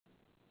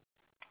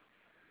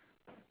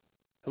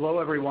Hello,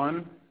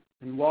 everyone,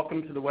 and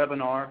welcome to the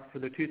webinar for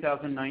the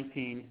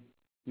 2019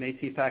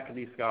 Macy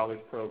Faculty Scholars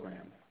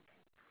Program.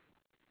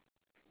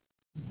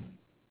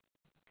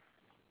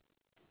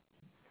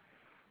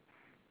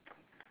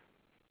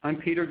 I'm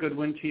Peter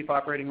Goodwin, Chief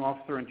Operating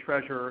Officer and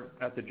Treasurer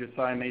at the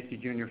Josiah Macy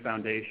Jr.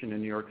 Foundation in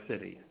New York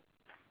City.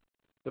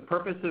 The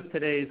purpose of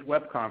today's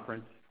web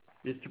conference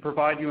is to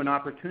provide you an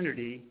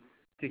opportunity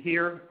to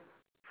hear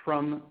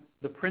from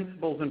the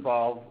principals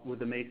involved with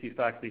the Macy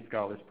Faculty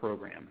Scholars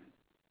Program.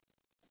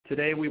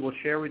 Today we will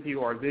share with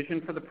you our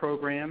vision for the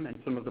program and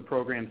some of the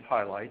program's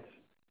highlights.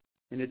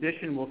 In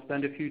addition, we'll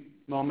spend a few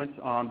moments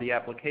on the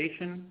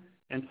application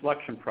and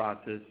selection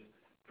process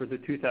for the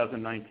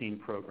 2019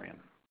 program.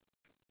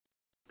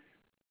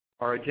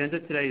 Our agenda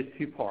today is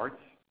two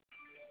parts.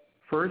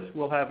 First,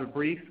 we'll have a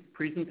brief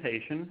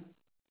presentation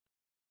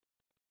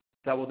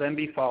that will then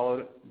be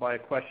followed by a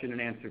question and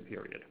answer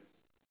period.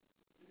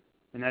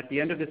 And at the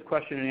end of this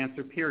question and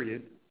answer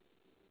period,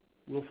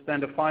 we'll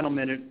spend a final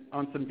minute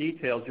on some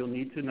details you'll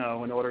need to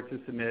know in order to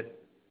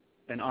submit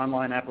an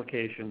online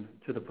application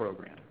to the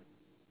program.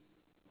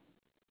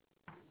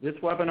 This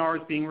webinar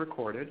is being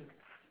recorded,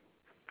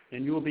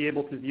 and you will be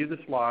able to view the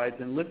slides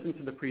and listen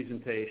to the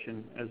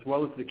presentation as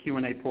well as the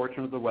Q&A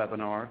portion of the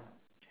webinar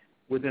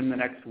within the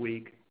next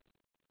week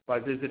by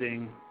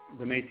visiting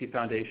the Macy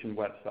Foundation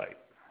website.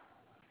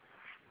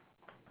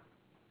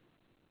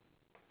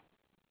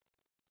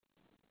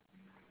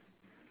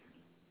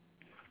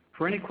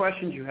 For any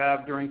questions you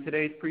have during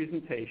today's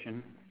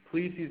presentation,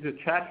 please use the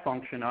chat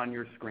function on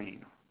your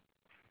screen.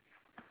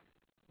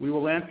 We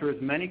will answer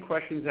as many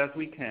questions as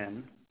we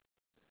can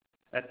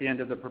at the end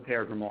of the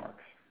prepared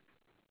remarks.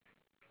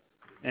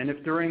 And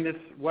if during this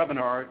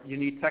webinar you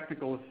need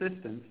technical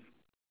assistance,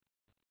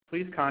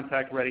 please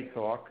contact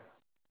ReadyTalk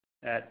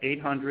at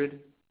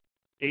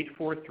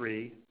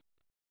 800-843-9166.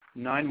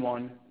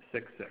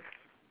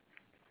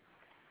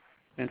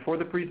 And for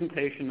the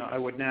presentation, I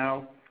would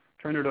now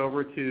turn it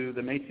over to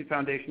the Macy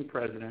Foundation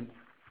President,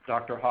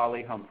 Dr.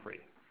 Holly Humphrey.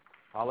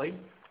 Holly?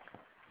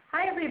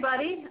 Hi,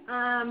 everybody.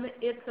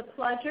 It's a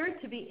pleasure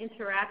to be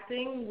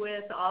interacting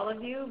with all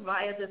of you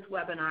via this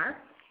webinar.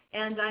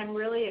 And I'm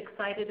really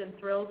excited and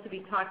thrilled to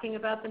be talking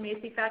about the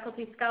Macy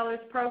Faculty Scholars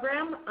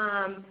Program.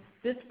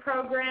 This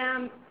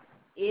program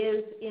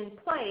is in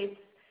place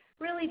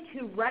really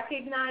to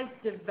recognize,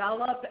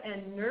 develop,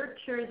 and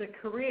nurture the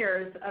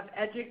careers of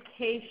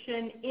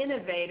education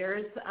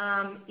innovators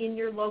in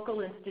your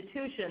local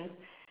institutions,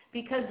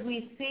 because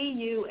we see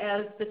you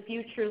as the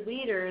future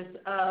leaders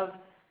of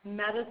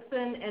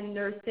medicine and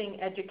nursing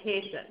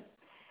education.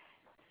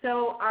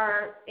 So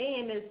our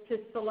aim is to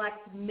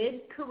select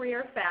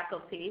mid-career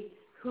faculty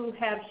who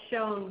have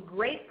shown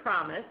great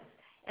promise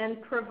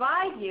and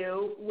provide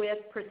you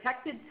with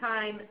protected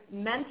time,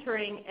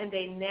 mentoring, and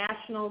a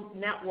national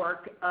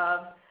network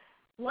of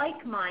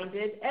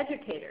like-minded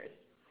educators.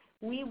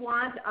 We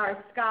want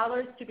our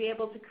scholars to be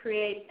able to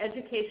create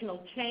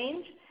educational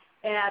change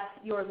at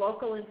your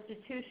local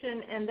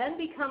institution and then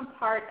become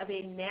part of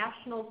a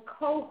national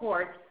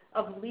cohort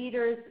of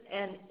leaders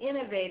and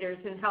innovators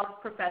in health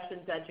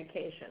professions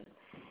education.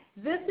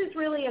 This is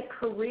really a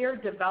career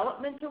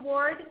development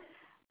award.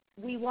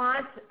 We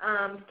want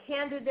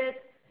candidates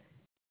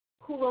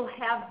who will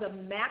have the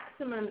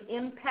maximum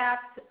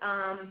impact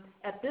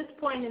at this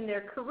point in their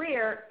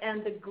career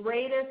and the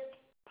greatest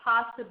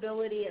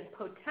possibility and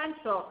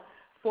potential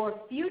for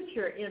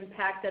future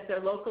impact at their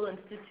local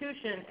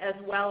institution, as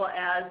well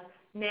as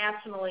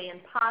nationally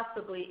and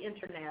possibly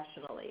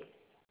internationally.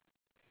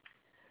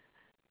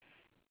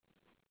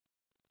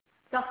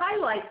 The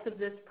highlights of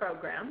this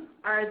program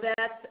are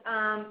that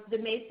the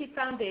Macy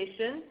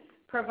Foundation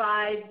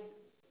provides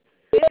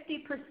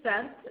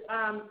 50%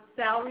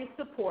 salary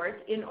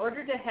support in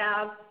order to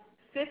have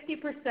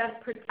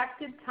 50%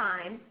 protected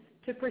time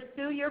to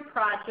pursue your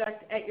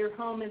project at your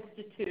home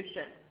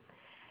institution.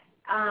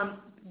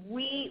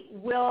 We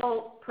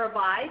will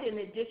provide, in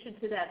addition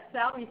to that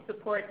salary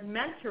support,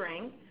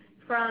 mentoring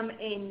from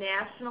a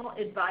national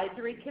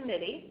advisory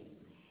committee,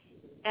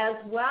 as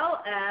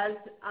well as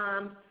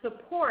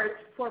support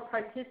for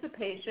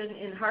participation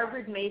in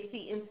Harvard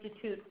Macy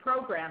Institute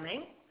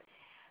programming.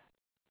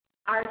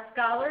 Our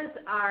scholars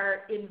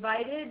are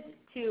invited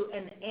to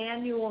an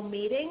annual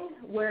meeting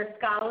where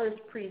scholars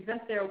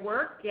present their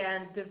work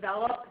and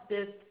develop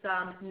this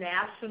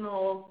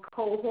national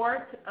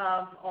cohort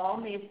of all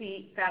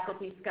Macy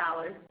faculty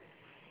scholars,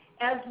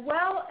 as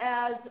well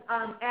as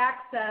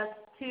access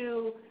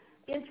to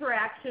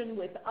interaction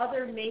with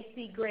other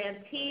Macy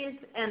grantees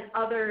and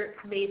other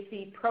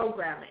Macy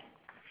programming.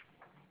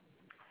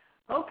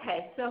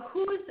 Okay, so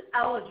who's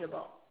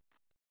eligible?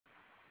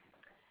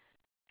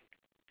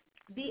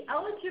 The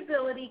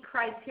eligibility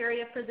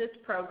criteria for this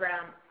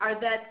program are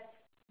that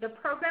the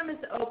program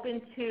is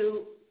open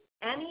to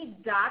any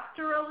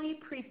doctorally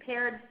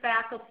prepared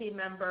faculty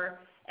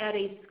member at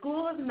a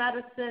school of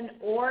medicine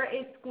or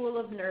a school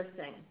of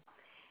nursing.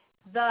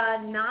 The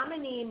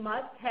nominee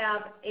must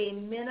have a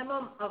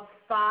minimum of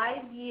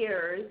 5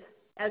 years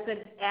as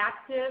an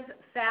active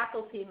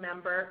faculty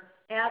member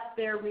at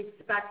their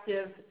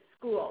respective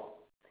school.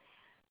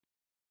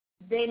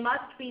 They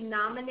must be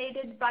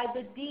nominated by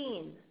the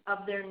dean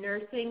of their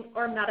nursing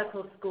or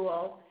medical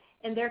school,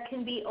 and there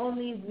can be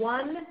only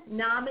one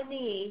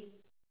nominee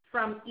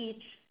from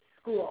each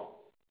school.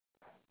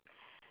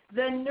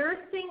 The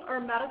nursing or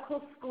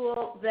medical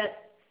school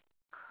that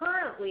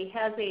currently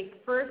has a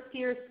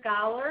first-year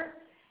scholar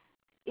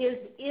is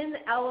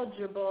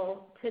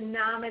ineligible to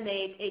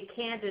nominate a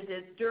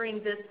candidate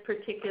during this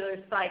particular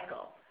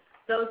cycle.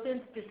 Those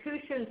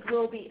institutions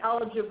will be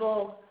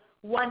eligible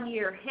 1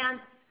 year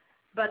hence,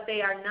 but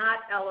they are not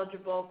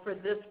eligible for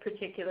this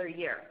particular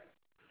year.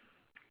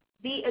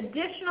 The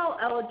additional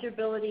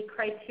eligibility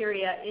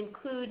criteria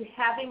include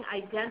having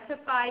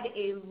identified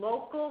a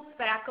local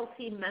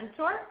faculty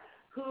mentor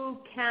who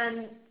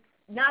can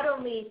not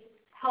only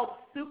help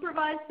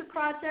supervise the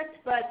project,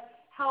 but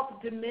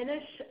help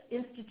diminish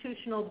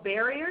institutional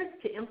barriers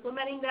to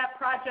implementing that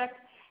project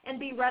and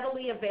be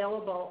readily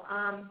available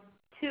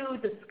to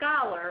the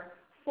scholar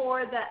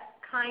for that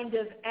kind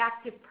of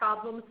active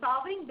problem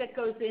solving that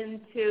goes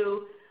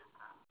into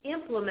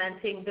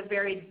implementing the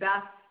very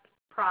best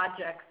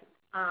projects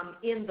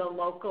in the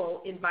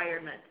local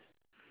environment.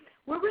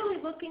 We're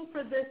really looking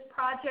for this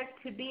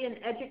project to be an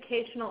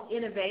educational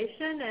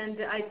innovation, and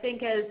I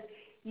think, as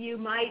you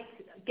might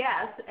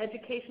guess,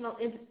 educational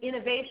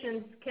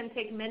innovations can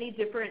take many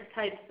different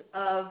types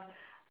of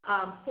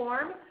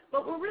form,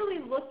 but we're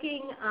really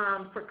looking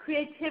for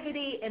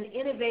creativity and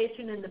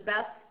innovation in the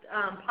best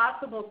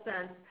possible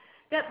sense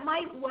that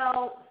might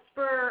well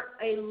spur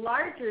a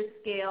larger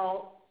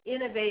scale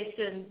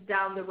innovation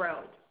down the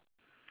road.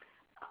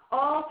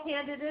 All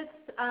candidates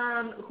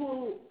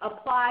who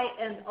apply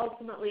and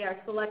ultimately are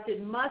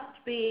selected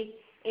must be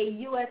a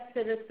U.S.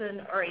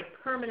 citizen or a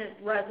permanent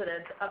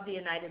resident of the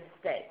United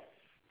States.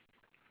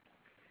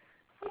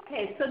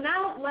 Okay, so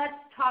now let's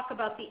talk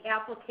about the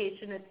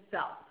application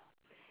itself.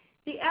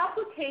 The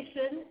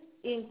application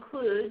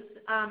includes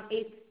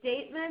a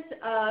statement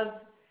of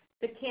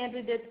the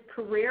candidate's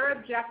career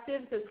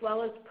objectives as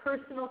well as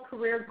personal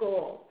career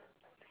goals.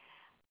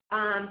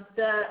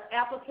 The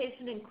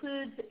application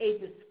includes a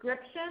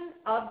description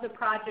of the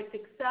project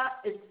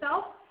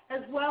itself,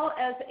 as well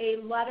as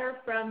a letter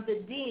from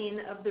the dean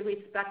of the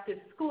respective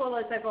school,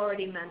 as I've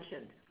already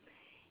mentioned.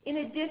 In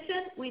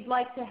addition, we'd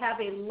like to have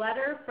a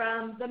letter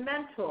from the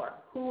mentor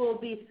who will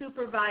be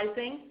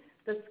supervising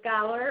the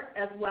scholar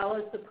as well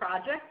as the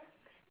project.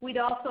 We'd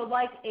also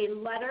like a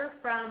letter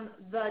from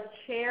the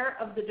chair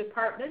of the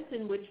department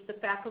in which the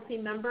faculty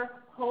member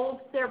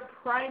holds their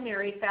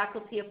primary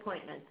faculty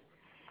appointment.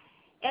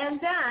 And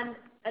then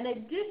an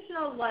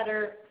additional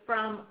letter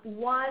from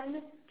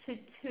 1 to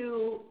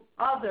 2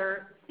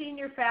 other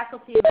senior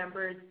faculty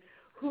members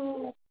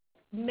who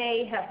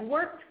may have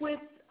worked with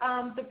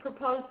the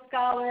proposed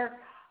scholar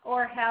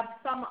or have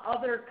some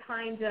other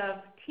kind of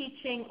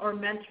teaching or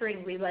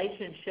mentoring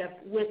relationship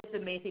with the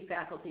Macy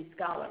faculty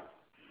scholar.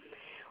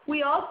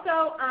 We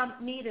also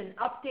need an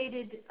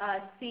updated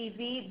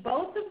CV,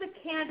 both of the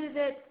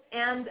candidate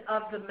and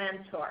of the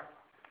mentor.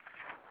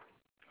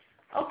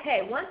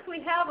 Okay, once we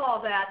have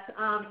all that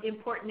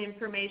important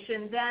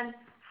information, then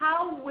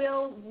how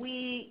will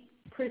we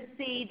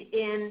proceed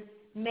in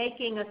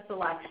making a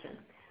selection?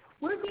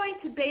 We're going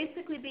to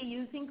basically be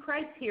using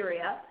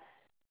criteria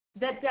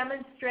that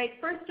demonstrate,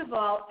 first of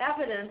all,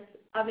 evidence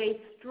of a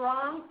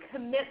strong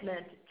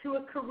commitment to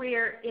a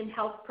career in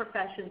health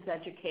professions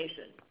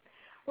education.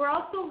 We're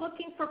also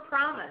looking for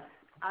promise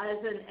as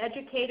an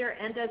educator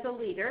and as a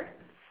leader.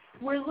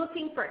 We're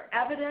looking for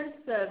evidence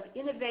of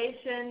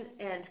innovation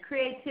and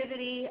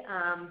creativity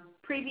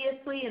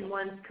previously in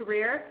one's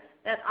career.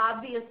 That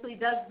obviously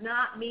does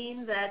not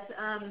mean that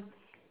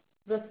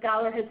the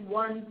scholar has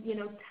won,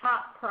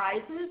 top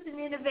prizes in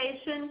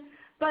innovation,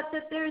 but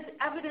that there's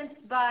evidence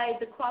by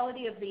the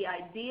quality of the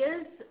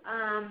ideas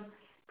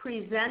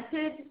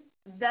presented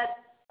that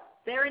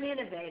they're an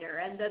innovator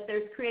and that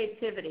there's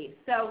creativity.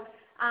 So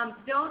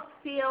don't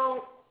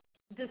feel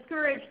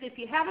discouraged if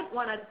you haven't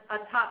won a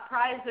top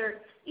prize, or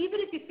even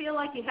if you feel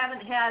like you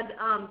haven't had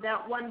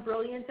that one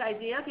brilliant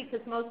idea, because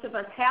most of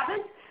us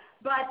haven't.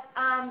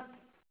 But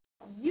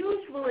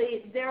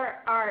usually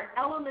there are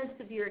elements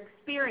of your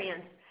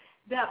experience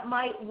that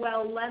might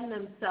well lend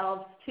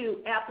themselves to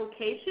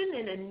application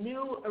in a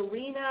new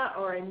arena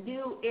or a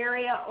new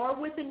area or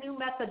with a new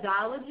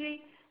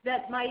methodology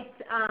that might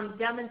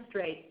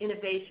demonstrate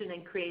innovation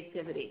and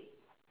creativity.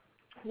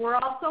 We're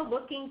also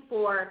looking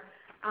for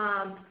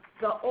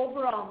the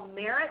overall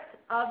merit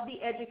of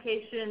the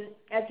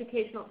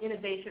educational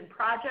innovation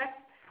project.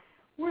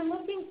 We're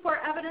looking for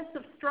evidence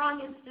of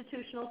strong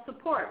institutional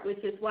support,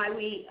 which is why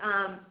we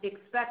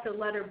expect a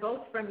letter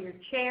both from your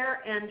chair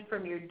and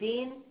from your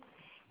dean.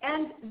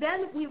 And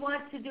then we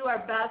want to do our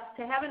best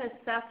to have an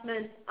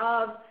assessment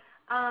of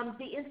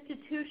the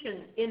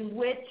institution in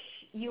which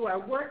you are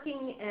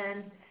working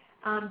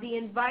and the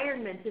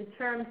environment in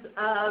terms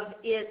of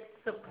its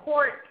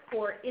support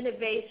for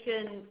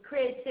innovation,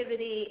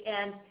 creativity,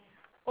 and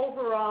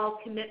overall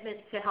commitment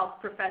to health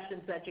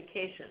professions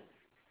education.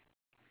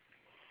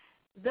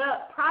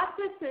 The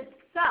process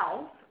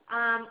itself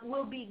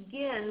will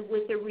begin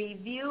with a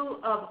review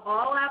of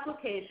all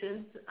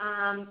applications,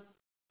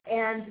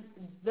 and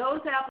those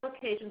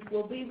applications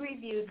will be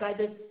reviewed by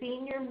the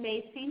senior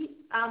Macy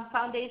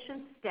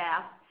Foundation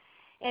staff,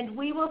 and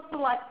we will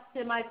select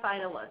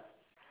semifinalists.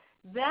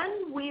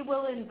 Then we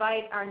will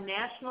invite our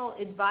National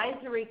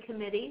Advisory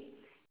Committee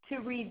to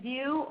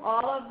review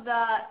all of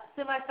the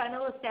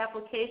semifinalist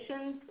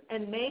applications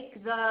and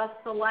make the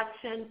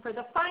selection for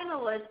the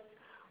finalists,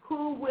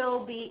 who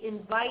will be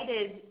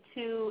invited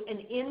to an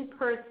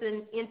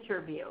in-person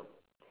interview.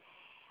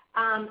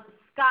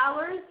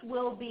 Scholars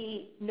will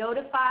be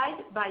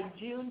notified by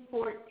June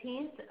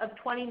 14th of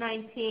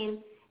 2019,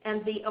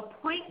 and the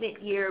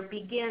appointment year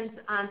begins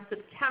on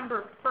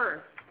September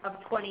 1st of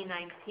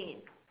 2019.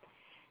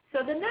 So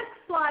the next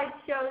slide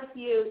shows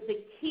you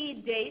the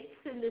key dates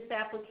in this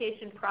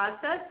application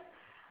process.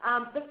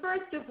 The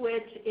first of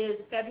which is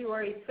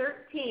February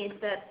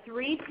 13th at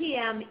 3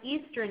 p.m.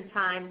 Eastern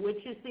Time,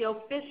 which is the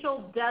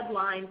official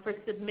deadline for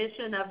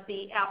submission of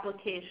the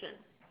application.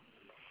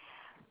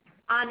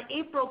 On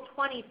April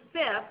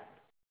 25th,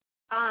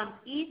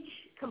 each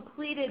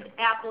completed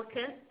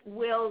applicant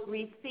will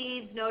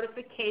receive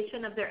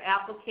notification of their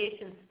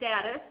application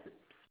status,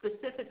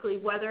 specifically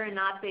whether or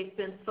not they've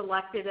been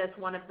selected as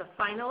one of the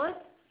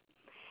finalists.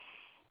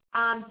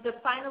 The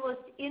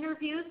finalist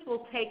interviews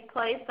will take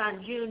place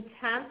on June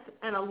 10th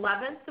and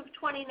 11th of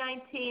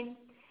 2019,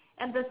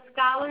 and the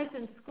scholars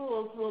and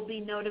schools will be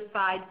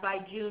notified by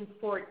June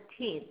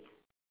 14th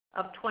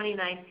of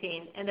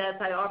 2019. And as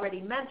I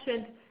already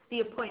mentioned,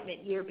 the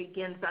appointment year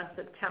begins on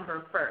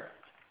September 1st.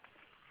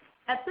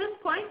 At this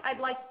point, I'd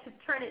like to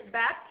turn it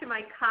back to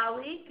my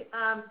colleague,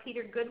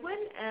 Peter Goodwin,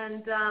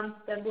 and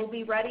then we'll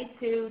be ready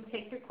to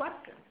take your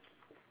questions.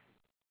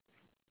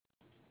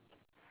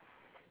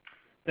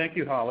 Thank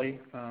you, Holly.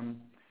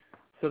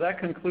 So that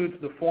concludes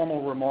the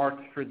formal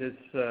remarks for this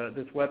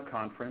web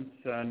conference,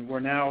 and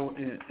we're now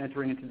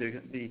entering into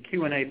the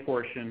Q&A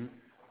portion,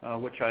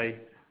 which I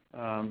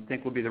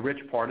think will be the rich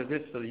part of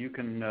this, so that you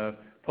can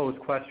pose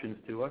questions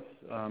to us.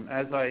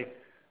 As I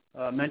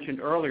mentioned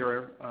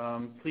earlier,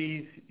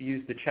 please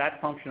use the chat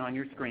function on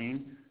your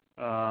screen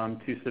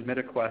to submit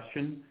a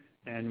question,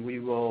 and we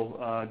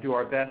will do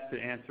our best to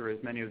answer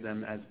as many of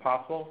them as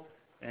possible.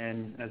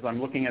 And as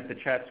I'm looking at the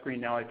chat screen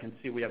now, I can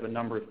see we have a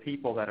number of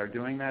people that are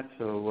doing that.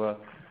 So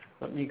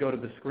let me go to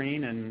the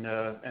screen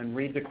and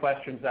read the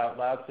questions out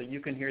loud so you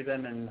can hear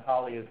them, and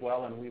Holly as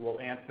well, and we will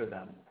answer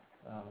them.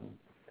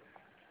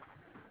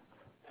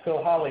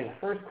 So Holly, the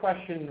first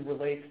question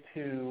relates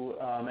to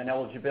an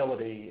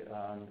eligibility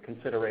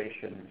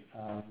consideration.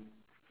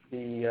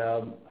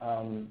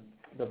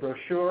 The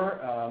brochure,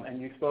 and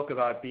you spoke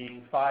about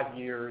being 5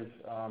 years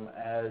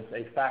as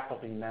a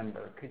faculty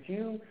member. Could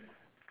you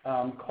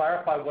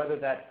clarify whether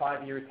that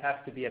 5 years has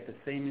to be at the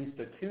same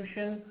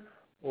institution,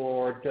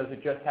 or does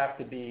it just have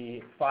to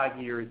be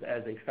 5 years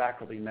as a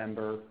faculty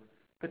member,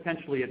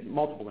 potentially at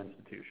multiple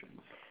institutions?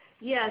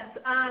 Yes,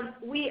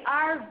 we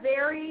are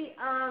very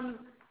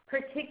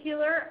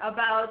particular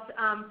about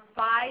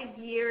 5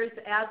 years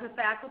as a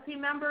faculty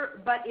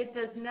member, but it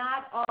does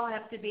not all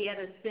have to be at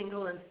a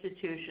single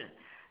institution.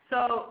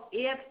 So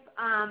if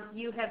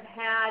you have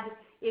had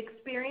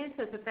experience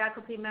as a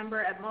faculty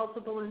member at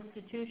multiple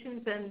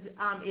institutions and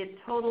it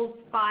totals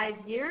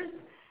 5 years,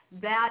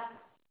 that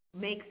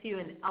makes you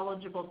an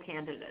eligible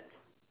candidate.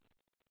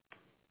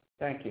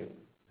 Thank you.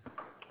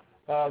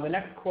 The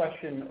next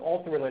question,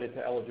 also related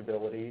to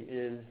eligibility,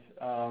 is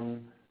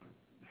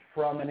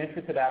from an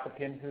interested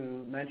applicant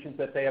who mentions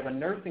that they have a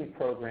nursing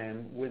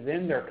program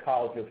within their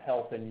College of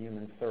Health and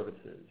Human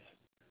Services.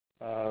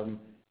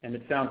 And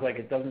it sounds like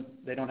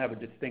they don't have a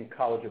distinct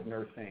College of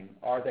Nursing.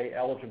 Are they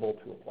eligible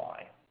to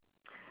apply?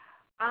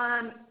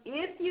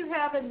 If you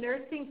have a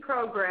nursing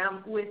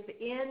program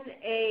within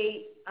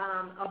a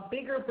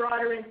bigger,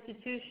 broader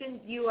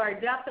institution, you are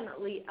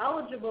definitely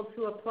eligible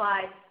to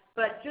apply,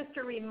 but just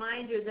a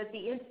reminder that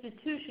the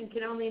institution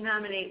can only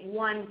nominate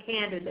one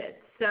candidate.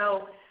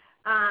 So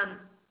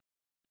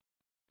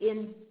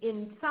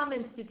in some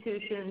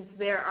institutions,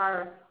 there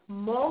are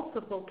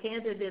multiple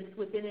candidates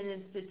within an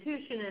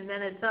institution, and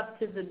then it's up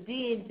to the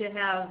dean to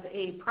have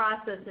a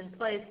process in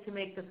place to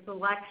make the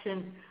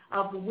selection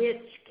of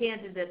which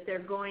candidate they're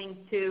going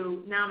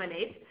to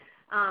nominate.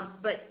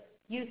 But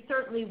you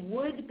certainly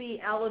would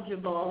be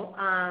eligible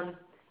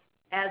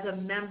as a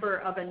member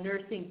of a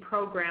nursing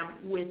program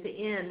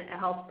within a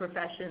health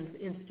professions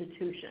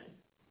institution.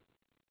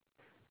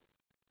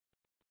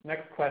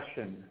 Next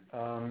question.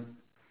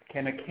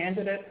 Can a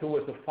candidate who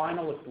was a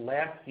finalist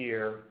last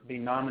year be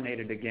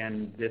nominated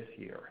again this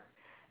year?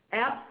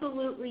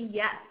 Absolutely,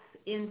 yes.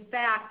 In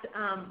fact,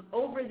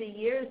 over the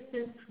years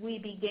since we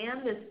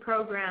began this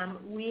program,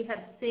 we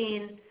have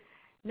seen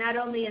not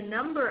only a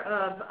number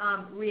of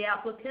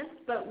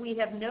reapplicants, but we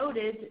have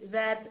noted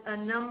that a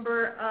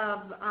number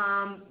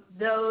of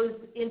those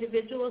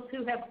individuals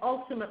who have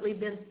ultimately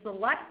been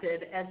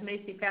selected as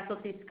Macy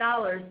faculty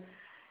scholars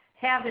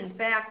have in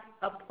fact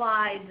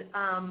applied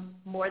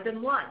more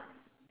than once.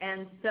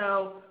 And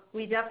so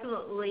we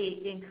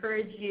definitely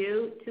encourage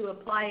you to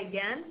apply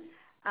again,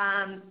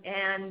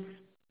 and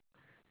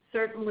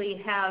certainly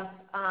have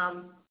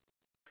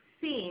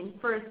seen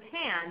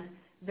firsthand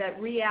that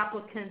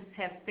reapplicants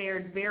have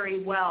fared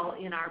very well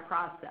in our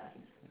process.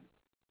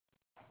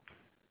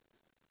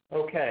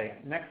 Okay,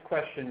 next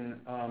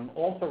question,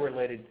 also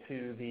related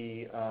to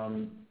the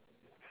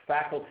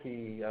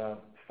faculty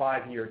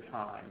 5-year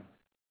time.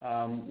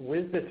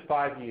 With this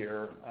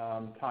 5-year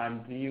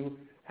time, do you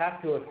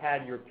have to have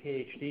had your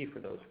PhD for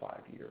those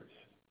 5 years?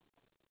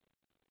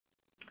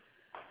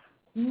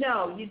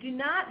 No, you do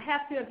not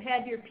have to have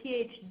had your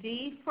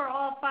PhD for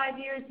all 5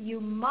 years.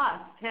 You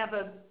must have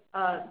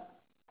a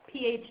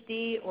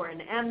PhD or an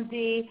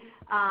MD,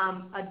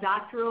 a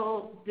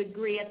doctoral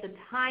degree at the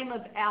time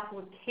of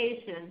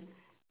application,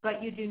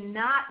 but you do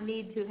not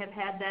need to have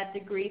had that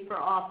degree for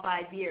all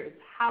 5 years.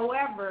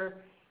 However,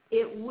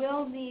 it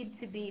will need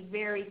to be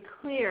very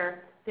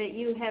clear that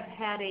you have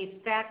had a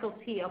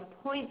faculty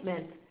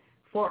appointment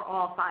for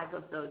all 5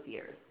 of those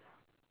years.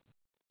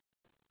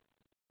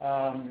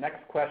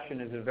 Next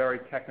question is a very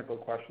technical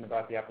question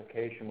about the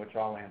application, which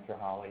I'll answer,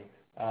 Holly.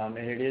 And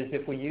it is,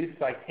 if we use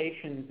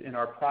citations in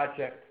our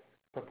project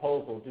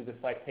proposal, do the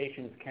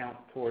citations count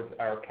towards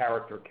our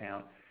character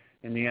count?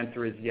 And the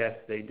answer is yes,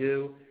 they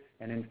do.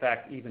 And in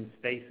fact, even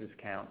spaces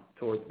count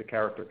towards the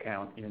character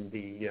count in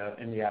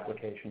the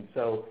application.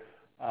 So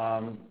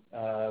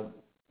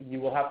you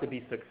will have to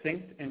be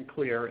succinct and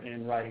clear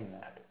in writing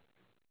that.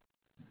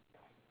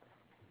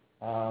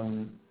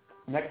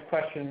 Next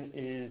question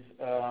is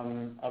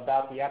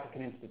about the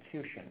applicant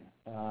institution.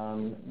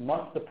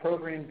 Must the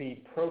program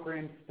be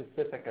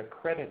program-specific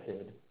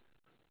accredited,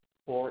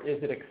 or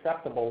is it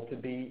acceptable to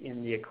be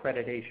in the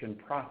accreditation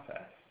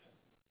process?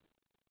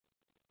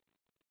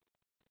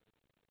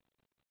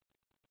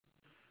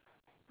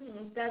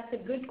 That's a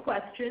good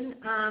question.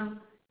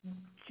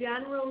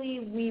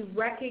 Generally, we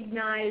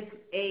recognize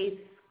a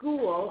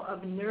school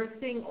of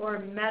nursing or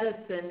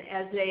medicine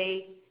as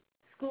a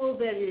school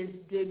that is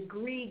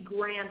degree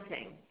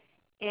granting.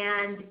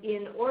 And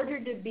in order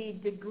to be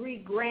degree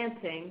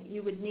granting,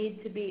 you would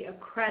need to be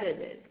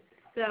accredited.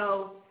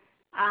 So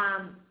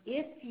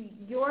if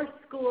your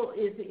school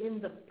is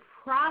in the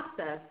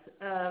process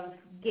of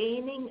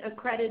gaining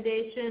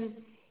accreditation,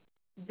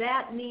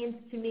 that means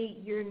to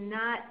me you're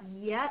not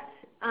yet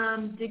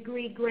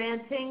degree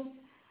granting,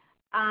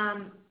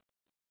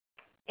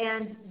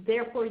 and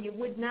therefore you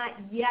would not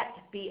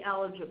yet be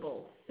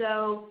eligible.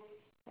 So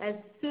as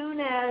soon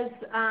as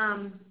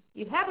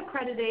you have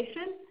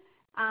accreditation,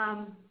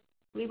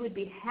 we would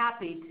be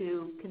happy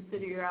to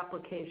consider your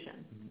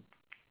application.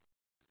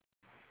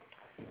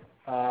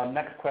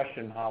 Next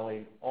question,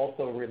 Holly,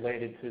 also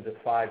related to the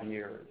 5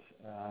 years.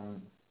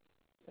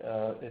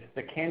 If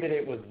the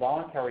candidate was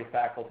voluntary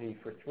faculty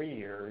for 3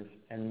 years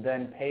and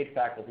then paid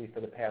faculty for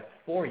the past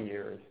 4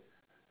 years,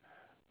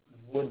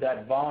 would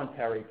that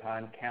voluntary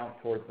time count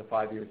towards the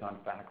 5 years on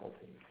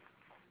faculty?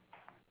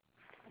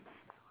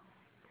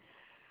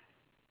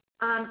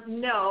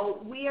 No,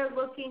 we are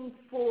looking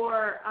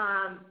for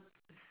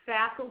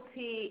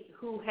faculty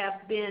who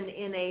have been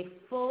in a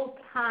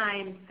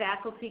full-time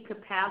faculty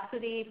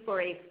capacity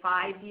for a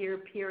 5-year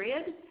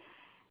period.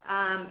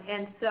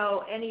 And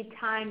so any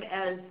time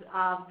as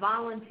a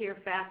volunteer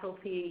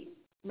faculty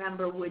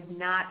member would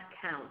not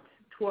count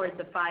toward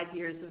the 5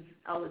 years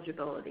of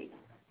eligibility.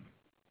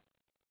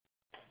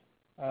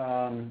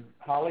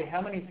 Holly,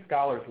 how many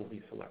scholars will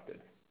be selected?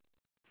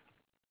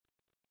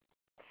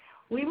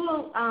 We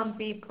will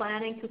be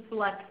planning to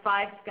select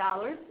 5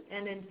 scholars,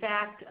 and in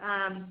fact,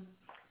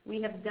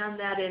 we have done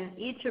that in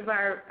each of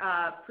our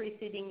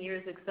preceding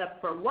years except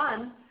for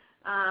one,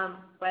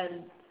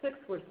 when 6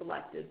 were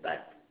selected,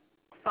 but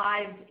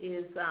 5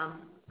 is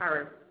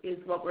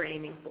what we're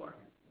aiming for.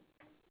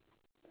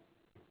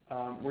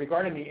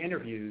 Regarding the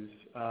interviews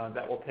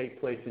that will take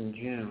place in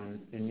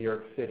June in New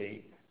York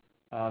City,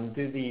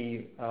 do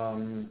the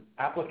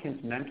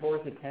applicants'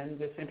 mentors attend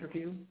this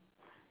interview?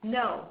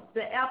 No,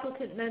 the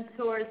applicant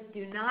mentors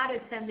do not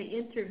attend the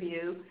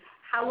interview.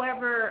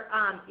 However,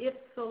 if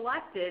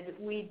selected,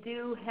 we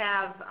do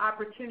have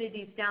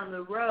opportunities down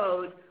the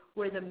road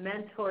where the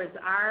mentors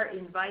are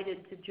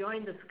invited to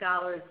join the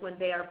scholars when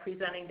they are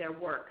presenting their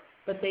work,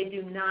 but they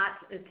do not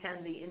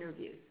attend the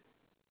interviews.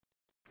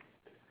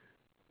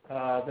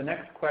 The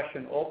next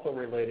question, also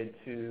related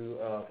to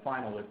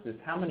finalists, is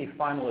how many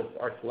finalists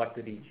are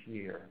selected each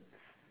year?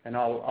 And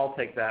I'll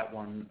take that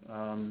one.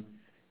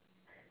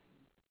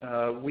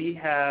 We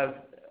have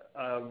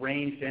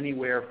ranged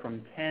anywhere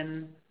from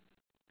 10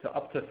 to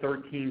up to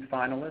 13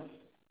 finalists.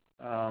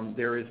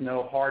 There is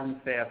no hard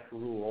and fast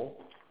rule.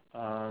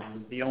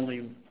 The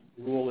only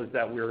rule is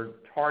that we're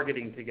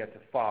targeting to get to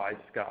 5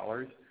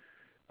 scholars.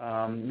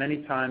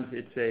 Many times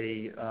it's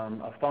a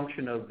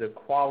function of the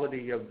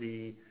quality of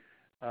the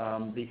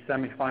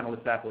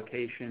semifinalist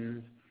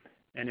applications,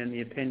 and in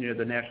the opinion of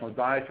the National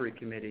Advisory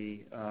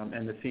Committee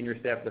and the senior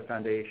staff of the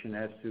foundation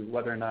as to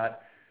whether or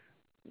not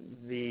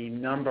the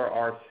number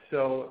are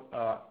so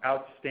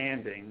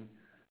outstanding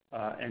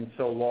and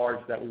so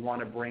large that we want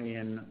to bring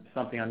in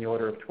something on the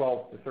order of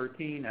 12 to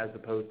 13 as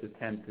opposed to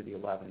 10 to the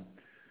 11.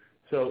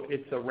 So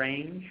it's a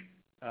range,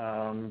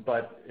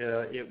 but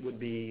it would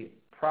be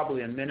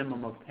probably a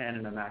minimum of 10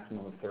 and a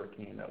maximum of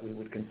 13 that we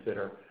would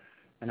consider.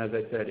 And as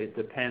I said, it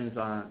depends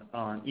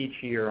on each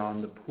year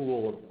on the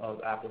pool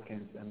of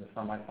applicants and the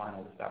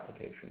semifinalist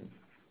applications.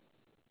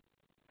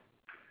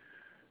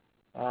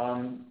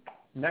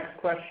 Next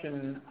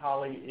question,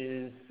 Holly,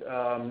 is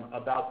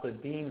about the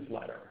dean's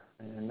letter.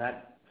 And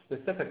that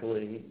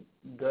specifically,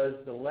 does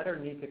the letter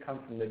need to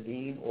come from the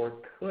dean, or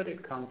could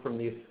it come from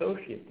the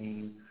associate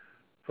dean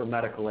for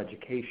medical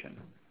education?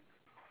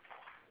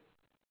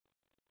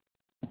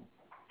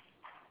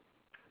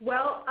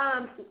 Well,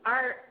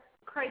 our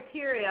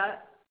criteria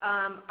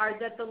are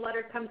that the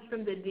letter comes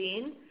from the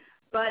dean,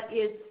 but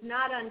it's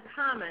not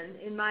uncommon,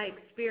 in my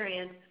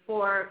experience,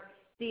 for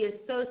the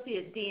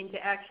associate dean to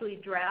actually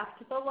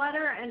draft the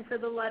letter and for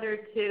the letter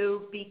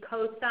to be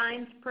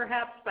co-signed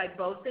perhaps by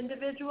both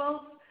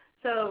individuals.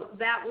 So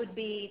that would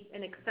be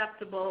an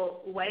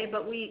acceptable way,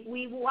 but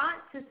we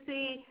want to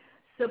see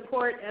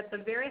support at the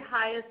very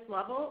highest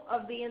level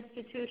of the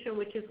institution,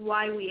 which is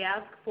why we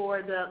ask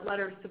for the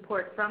letter of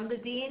support from the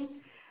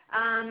dean.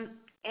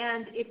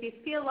 And if you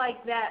feel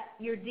like that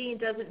your dean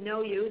doesn't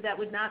know you, that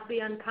would not be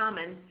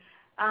uncommon.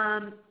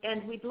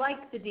 And we'd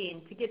like the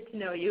dean to get to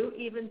know you,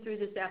 even through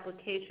this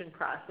application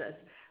process.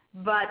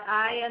 But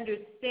I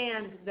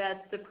understand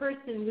that the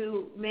person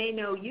who may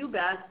know you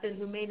best and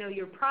who may know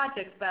your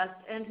project best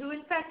and who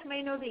in fact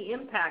may know the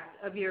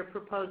impact of your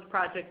proposed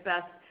project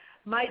best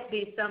might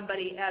be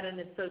somebody at an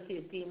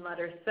associate dean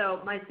letter.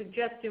 So my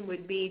suggestion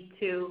would be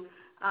to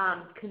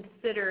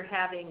consider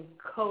having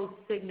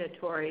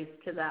co-signatories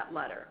to that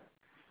letter.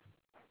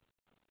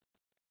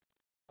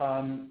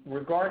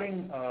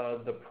 Regarding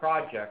the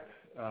project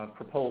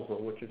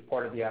proposal, which is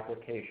part of the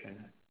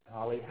application,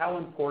 Holly, how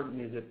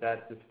important is it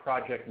that this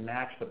project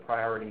match the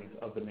priorities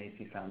of the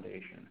Macy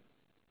Foundation?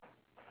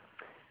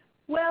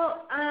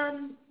 Well,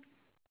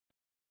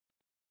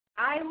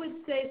 I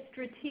would say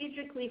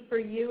strategically for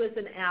you as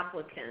an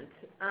applicant,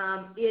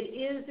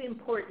 it is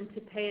important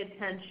to pay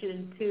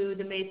attention to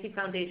the Macy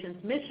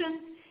Foundation's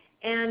mission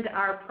and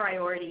our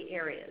priority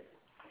areas.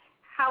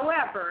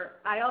 However,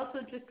 I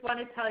also just want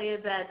to tell you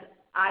that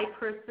I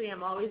personally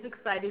am always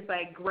excited by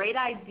a great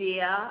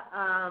idea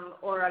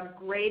or a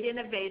great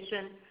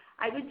innovation.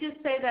 I would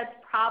just say that's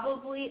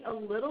probably a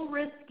little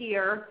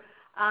riskier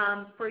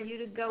for you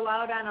to go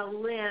out on a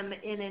limb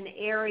in an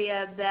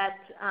area that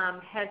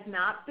has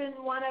not been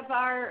one of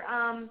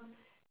our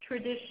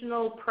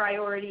traditional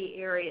priority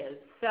areas.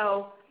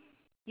 So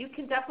you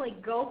can definitely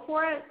go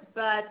for it,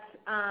 but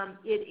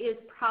it is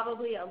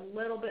probably a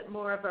little bit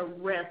more of a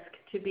risk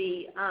to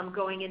be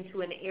going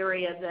into an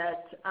area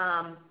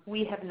that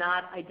we have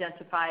not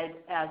identified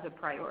as a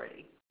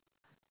priority.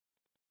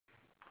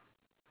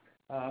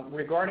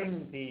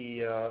 Regarding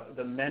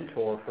the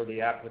mentor for the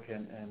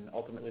applicant and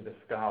ultimately the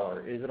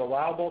scholar, is it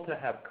allowable to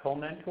have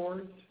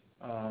co-mentors,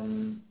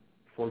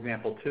 for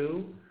example,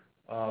 two,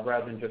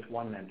 rather than just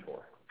one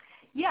mentor?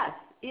 Yes,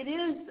 it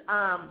is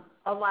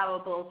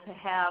allowable to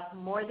have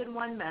more than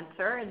one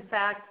mentor. In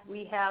fact,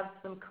 we have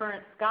some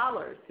current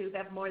scholars who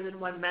have more than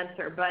one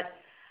mentor, but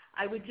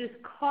I would just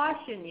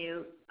caution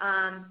you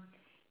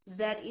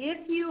that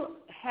if you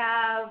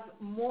have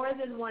more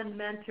than one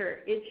mentor,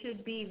 it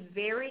should be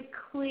very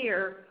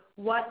clear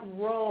what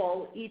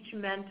role each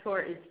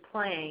mentor is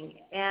playing.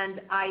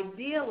 And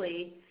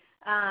ideally,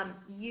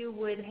 you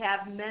would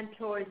have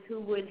mentors who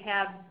would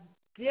have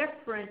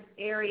different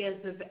areas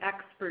of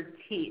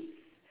expertise.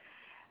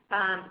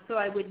 So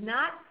I would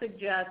not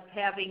suggest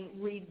having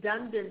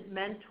redundant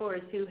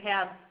mentors who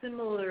have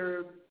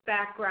similar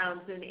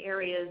backgrounds in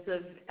areas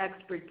of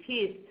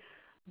expertise,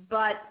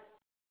 but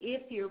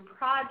if your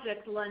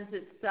project lends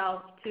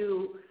itself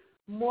to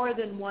more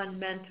than one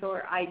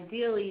mentor,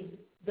 ideally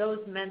those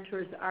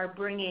mentors are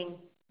bringing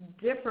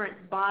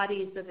different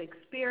bodies of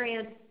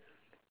experience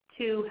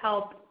to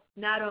help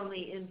not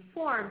only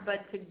inform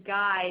but to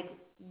guide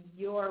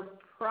your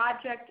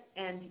project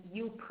and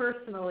you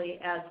personally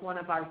as one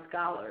of our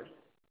scholars.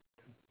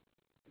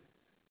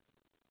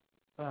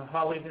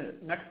 Holly, the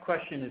next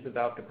question is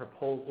about the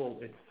proposal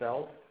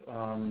itself.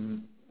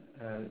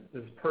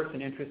 Is a person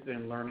interested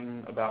in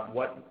learning about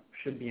what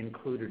should be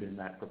included in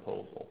that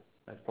proposal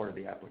as part of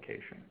the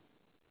application?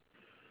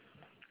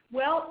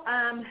 Well,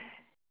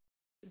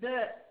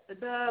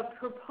 the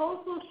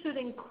proposal should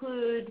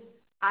include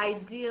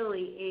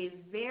ideally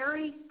a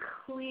very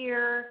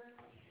clear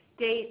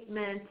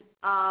statement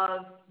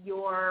of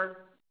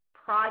your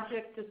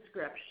project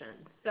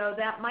description. So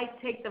that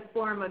might take the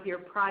form of your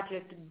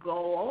project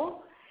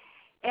goal.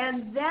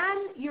 And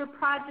then your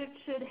project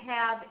should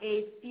have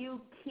a few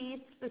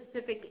key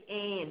specific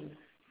aims.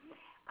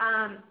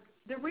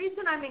 The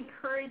reason I'm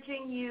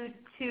encouraging you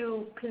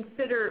to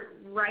consider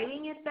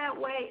writing it that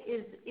way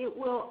is it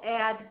will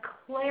add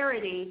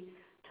clarity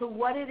to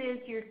what it is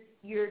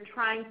you're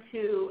trying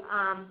to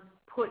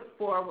put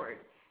forward.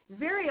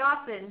 Very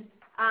often,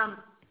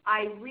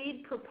 I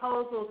read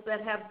proposals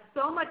that have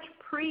so much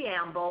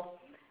preamble,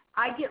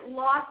 I get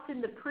lost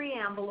in the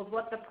preamble of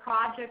what the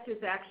project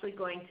is actually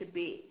going to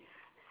be.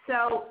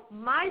 So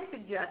my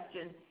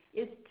suggestion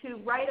is to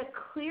write a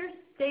clear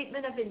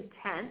statement of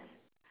intent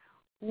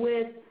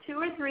with 2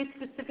 or 3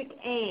 specific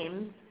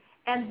aims,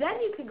 and then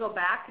you can go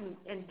back and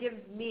give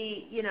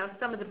me,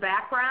 some of the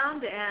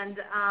background and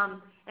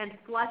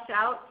flesh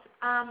out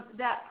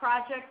that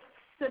project.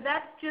 So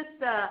that's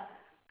just a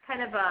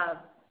kind of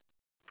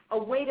a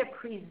way to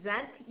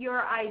present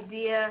your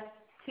idea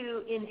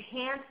to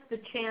enhance the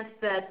chance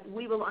that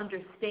we will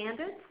understand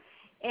it,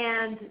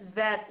 and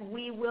that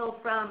we will,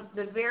 from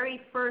the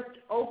very first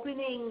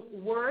opening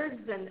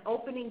words and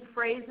opening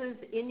phrases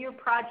in your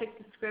project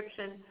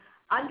description,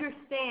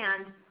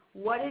 understand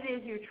what it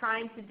is you're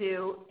trying to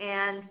do,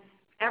 and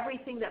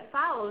everything that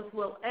follows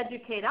will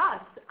educate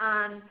us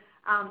on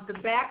the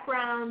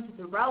background,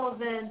 the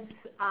relevance,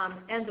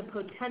 and the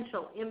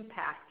potential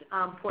impact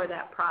for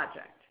that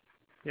project.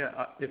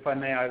 Yeah, if I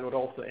may, I would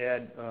also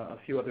add a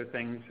few other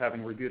things,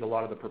 having reviewed a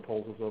lot of the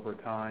proposals over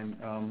time.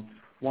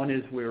 One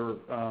is we're,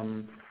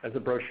 as the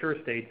brochure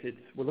states,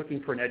 we're looking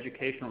for an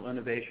educational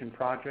innovation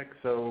project,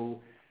 so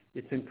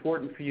it's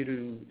important for you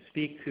to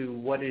speak to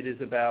what it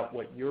is about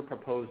what you're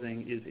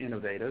proposing is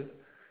innovative,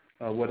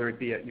 whether it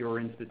be at your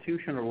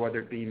institution or whether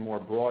it be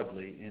more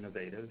broadly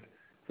innovative.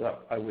 So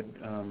I would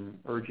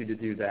urge you to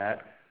do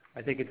that.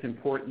 I think it's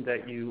important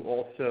that you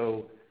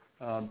also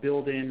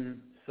build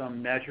in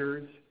some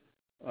measures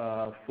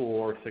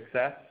for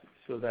success,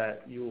 so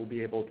that you will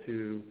be able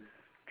to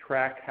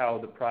track how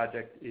the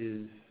project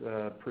is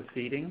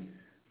proceeding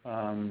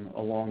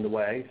along the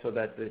way, so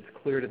that it's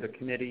clear to the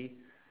committee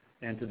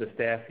and to the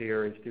staff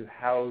here as to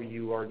how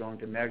you are going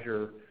to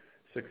measure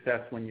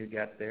success when you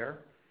get there.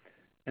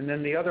 And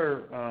then the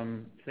other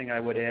thing I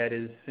would add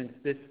is, since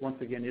this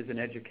once again is an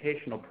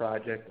educational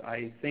project,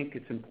 I think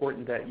it's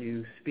important that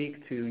you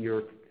speak to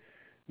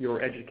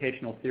your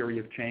educational theory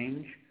of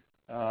change,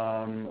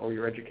 or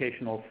your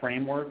educational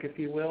framework, if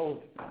you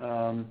will,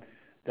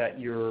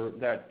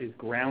 that is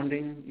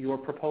grounding your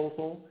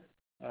proposal,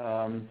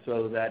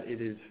 so that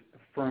it is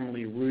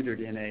firmly rooted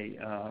in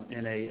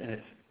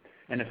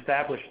an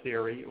established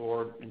theory,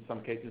 or in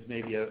some cases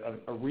maybe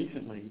a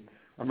recently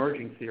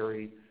emerging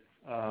theory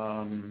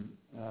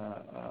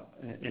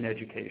in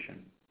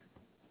education.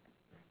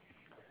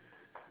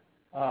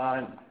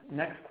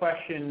 Next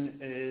question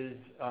is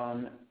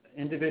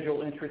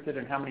individual interested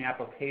in how many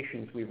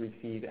applications we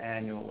receive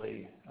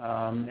annually.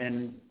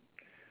 And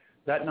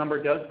that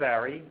number does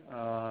vary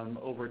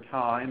over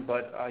time,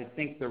 but I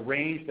think the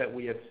range that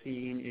we have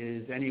seen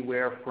is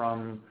anywhere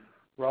from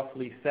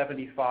roughly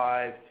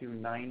 75 to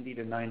 90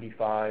 to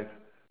 95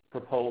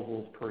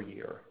 proposals per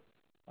year.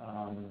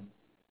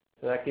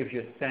 So that gives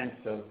you a sense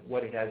of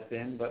what it has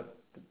been, but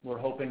we're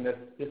hoping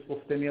that this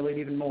will stimulate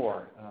even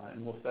more,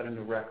 and we'll set a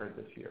new record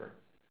this year.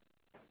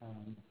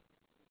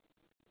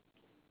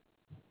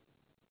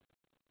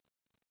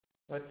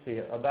 Let's see,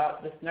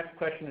 this next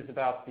question is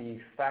about the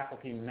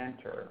faculty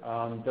mentor.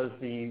 Does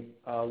the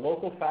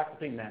local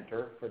faculty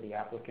mentor for the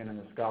applicant and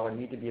the scholar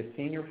need to be a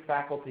senior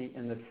faculty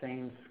in the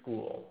same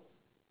school?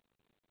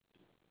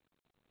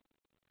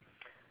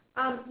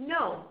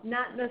 No,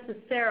 not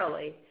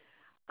necessarily.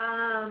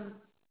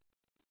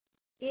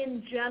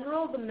 In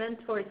general, the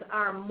mentors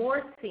are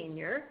more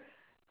senior,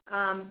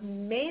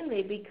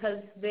 mainly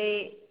because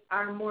they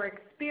are more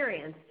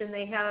experienced and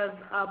they have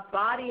a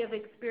body of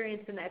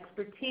experience and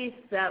expertise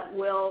that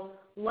will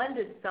lend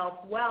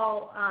itself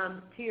well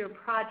to your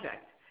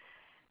project.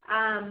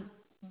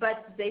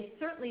 But they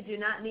certainly do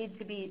not need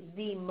to be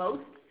the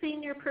most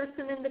senior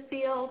person in the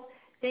field.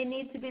 They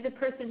need to be the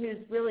person who's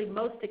really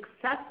most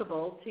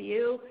accessible to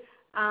you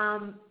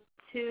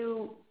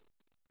to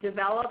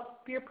develop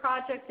your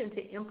project and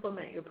to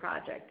implement your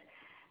project.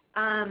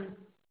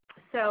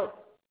 So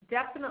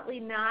definitely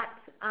not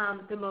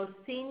the most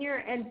senior,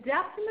 and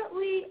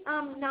definitely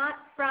not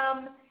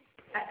from,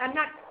 I'm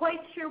not quite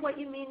sure what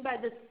you mean by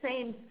the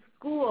same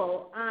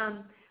school,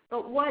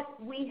 but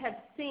what we have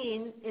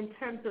seen in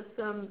terms of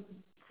some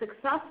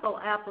successful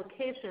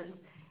applications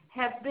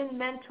have been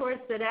mentors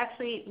that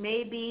actually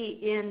may be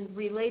in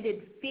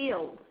related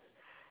fields.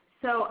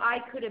 So I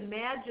could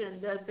imagine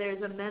that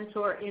there's a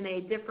mentor in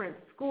a different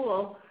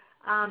school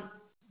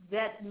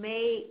that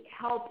may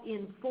help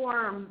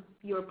inform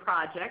your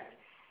project.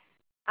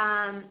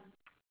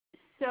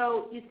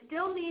 So you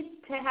still need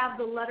to have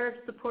the letter of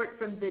support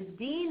from the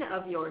dean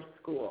of your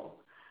school,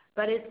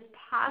 but it's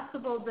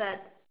possible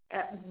that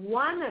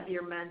one of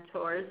your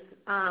mentors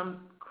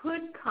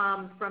could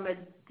come from a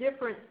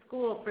different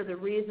school for the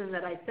reason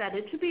that I said.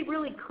 It should be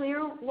really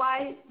clear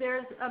why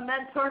there's a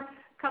mentor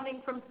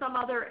coming from some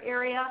other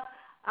area,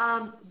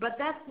 but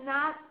that's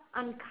not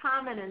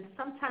uncommon, and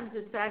sometimes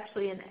it's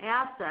actually an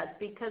asset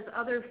because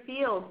other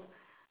fields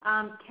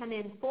can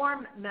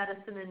inform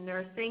medicine and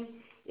nursing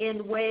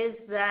in ways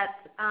that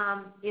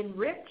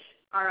enrich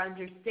our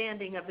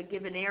understanding of a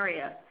given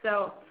area.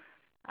 So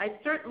I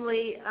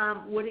certainly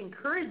would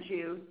encourage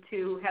you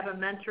to have a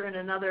mentor in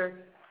another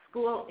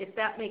school if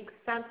that makes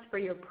sense for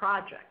your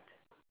project.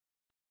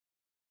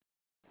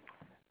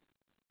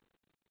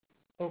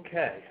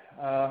 Okay.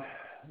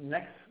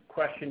 Next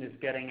question is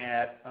getting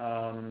at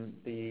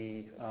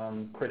the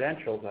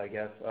credentials, I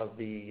guess, of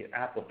the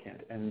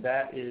applicant, and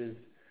that is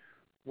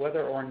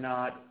whether or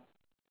not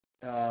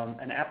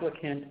an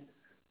applicant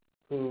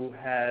who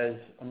has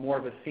more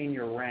of a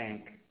senior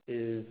rank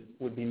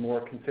would be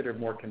considered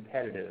more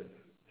competitive.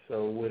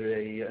 So would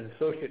an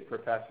associate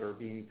professor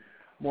be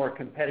more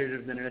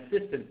competitive than an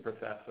assistant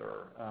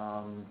professor,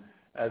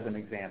 as an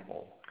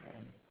example?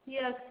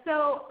 Yes,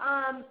 so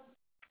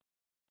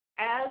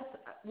as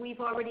we've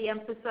already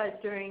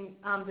emphasized during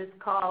this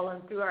call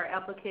and through our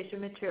application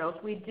materials,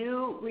 we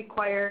do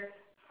require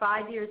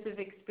 5 years of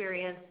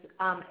experience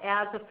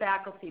as a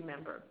faculty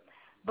member.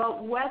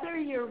 But whether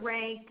your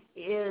rank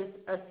is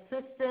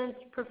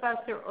assistant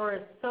professor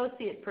or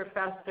associate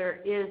professor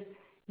is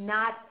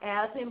not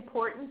as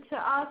important to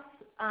us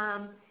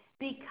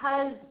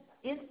because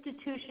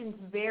institutions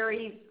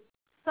vary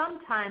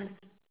sometimes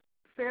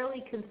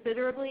fairly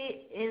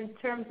considerably in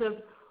terms of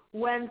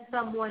when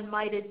someone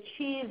might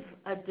achieve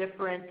a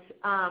different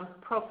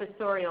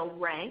professorial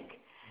rank.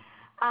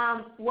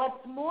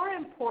 What's more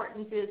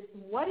important is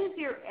what is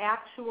your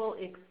actual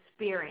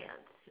experience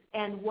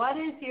and what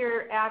is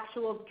your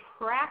actual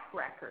track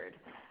record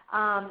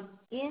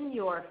in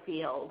your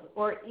field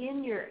or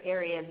in your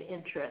area of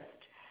interest.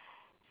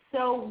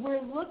 So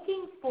we're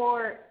looking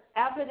for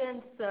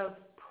evidence of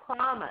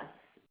promise,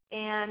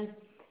 and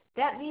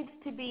that needs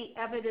to be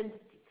evidenced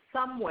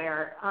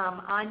somewhere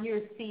on your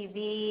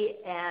CV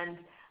and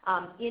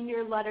in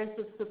your letters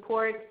of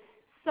support.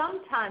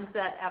 Sometimes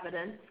that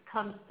evidence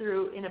comes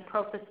through in a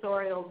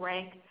professorial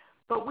rank,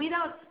 but we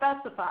don't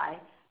specify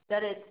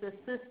that it's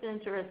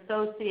assistant or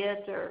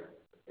associate, or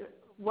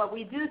what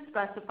we do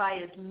specify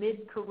is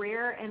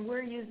mid-career, and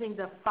we're using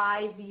the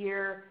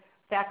 5-year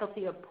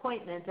faculty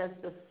appointment as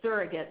the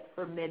surrogate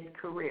for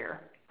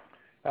mid-career.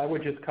 I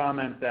would just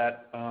comment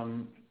that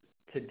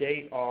to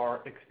date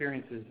our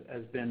experiences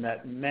has been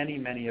that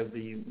many of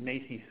the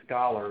Macy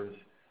scholars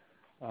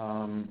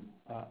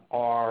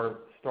are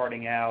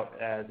starting out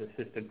as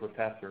assistant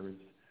professors.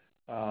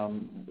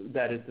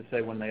 That is to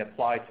say, when they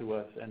apply to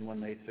us and when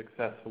they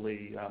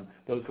successfully,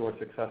 those who are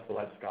successful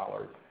as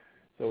scholars.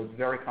 So it's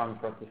very common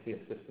for us to see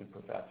assistant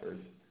professors.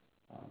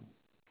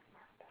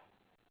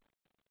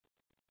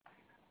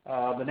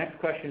 The next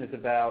question is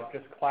about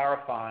just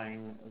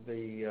clarifying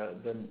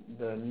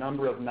the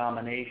number of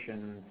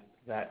nominations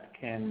that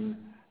can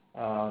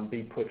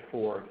be put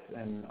forth.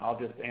 And I'll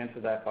just answer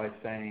that by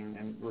saying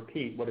and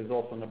repeat what is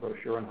also in the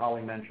brochure, and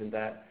Holly mentioned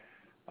that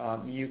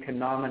you can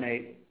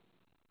nominate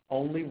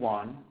only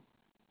one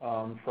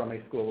from a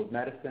school of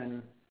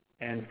medicine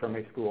and from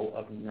a school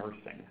of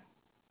nursing.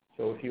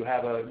 So if you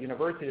have a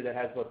university that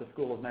has both a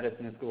school of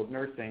medicine and school of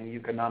nursing, you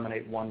can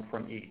nominate one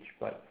from each,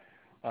 but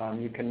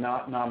you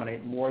cannot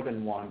nominate more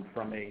than one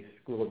from a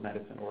school of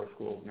medicine or a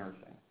school of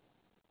nursing.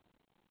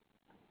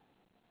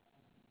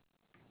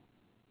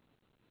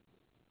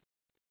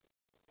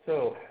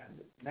 So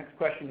next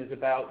question is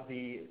about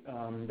the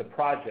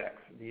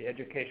projects, the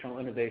Educational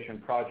Innovation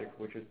Project,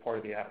 which is part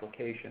of the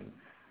application.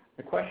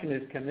 The question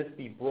is, can this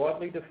be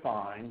broadly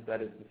defined,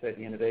 that is to say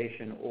the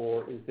innovation,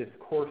 or is this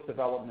course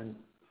development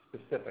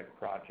specific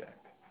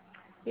project?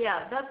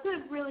 Yeah, that's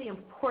a really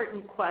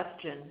important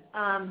question.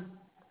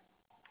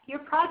 Your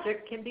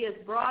project can be as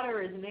broad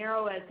or as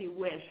narrow as you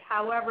wish.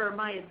 However,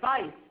 my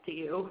advice to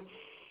you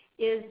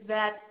is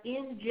that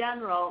in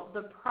general,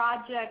 the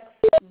projects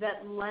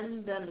that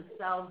lend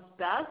themselves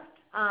best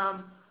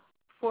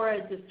for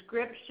a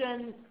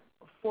description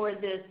for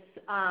this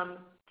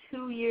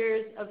 2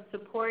 years of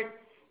support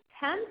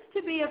tends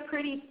to be a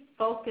pretty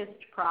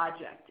focused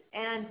project.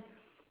 And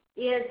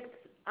it's,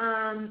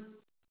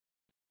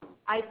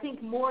 I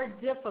think, more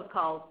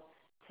difficult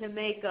to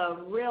make a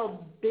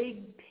real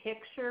big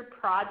picture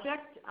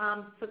project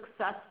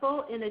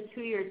successful in a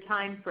 2-year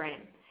time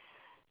frame.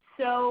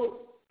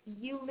 So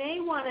you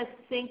may want to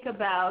think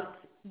about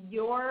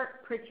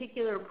your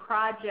particular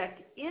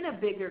project in a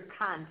bigger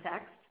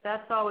context.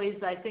 That's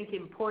always, I think,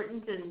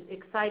 important and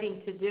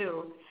exciting to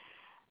do.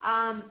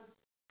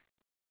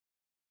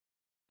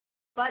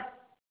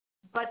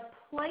 But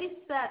place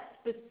that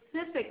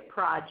specific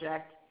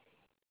project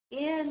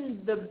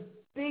in the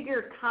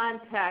bigger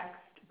context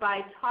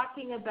by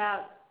talking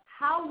about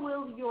how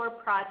will your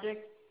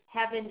project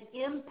have an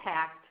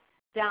impact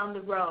down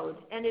the road.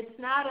 And it's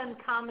not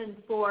uncommon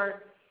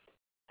for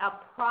a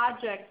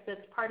project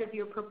that's part of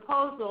your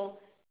proposal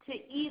to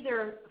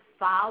either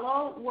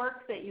follow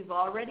work that you've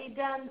already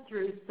done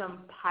through some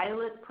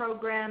pilot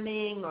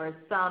programming or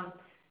some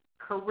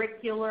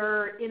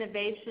curricular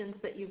innovations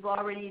that you've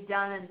already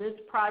done, and this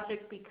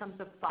project becomes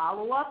a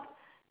follow-up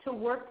to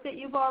work that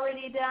you've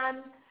already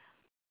done.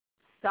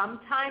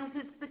 Sometimes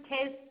it's the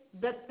case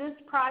that this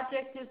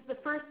project is the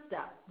first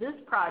step. This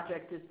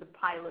project is the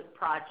pilot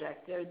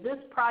project, or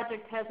this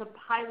project has a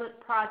pilot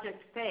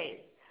project phase.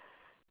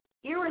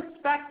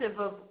 Irrespective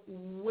of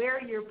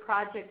where your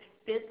project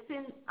fits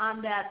in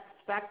on that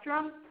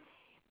spectrum,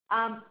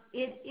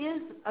 it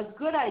is a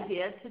good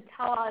idea to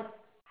tell us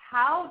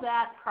how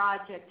that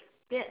project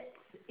fits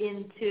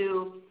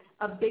into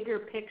a bigger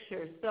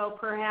picture. So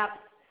perhaps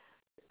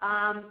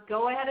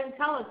go ahead and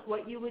tell us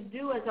what you would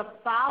do as a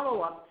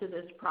follow-up to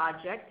this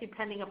project,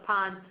 depending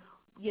upon,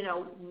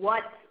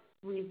 what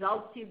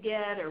results you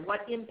get or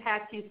what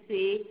impact you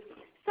see.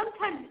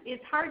 Sometimes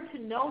it's hard to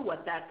know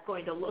what that's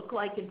going to look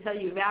like until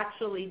you've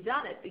actually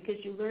done it, because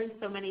you learn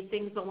so many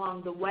things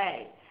along the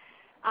way.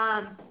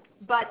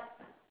 But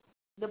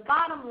the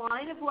bottom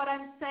line of what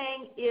I'm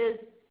saying is,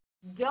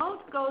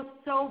 don't go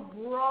so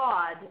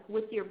broad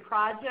with your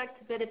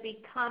project that it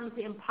becomes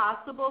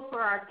impossible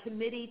for our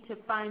committee to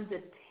find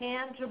the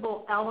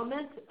tangible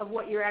element of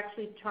what you're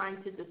actually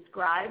trying to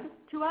describe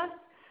to us.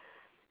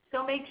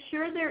 So make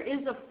sure there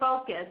is a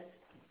focus,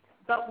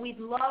 but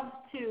we'd love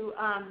to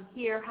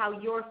hear how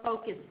your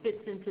focus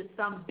fits into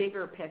some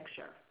bigger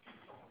picture.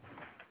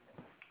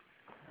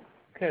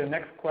 Okay, the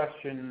next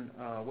question,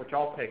 which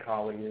I'll take,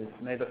 Holly, is,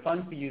 may the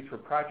funds be used for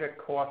project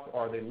costs,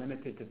 or are they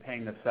limited to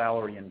paying the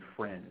salary and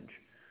fringe?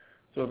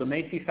 So the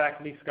Macy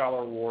Faculty Scholar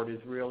Award is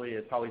really,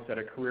 as Holly said,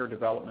 a career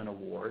development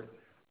award.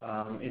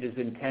 It is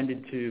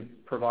intended to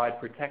provide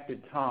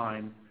protected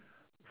time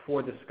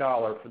for the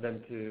scholar, for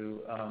them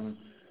to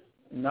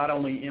not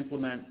only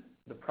implement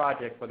the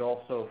project, but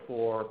also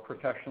for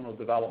professional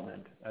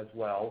development as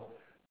well.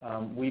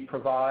 We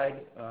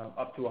provide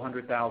up to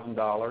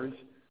 $100,000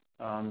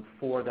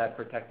 for that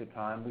protected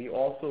time. We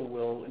also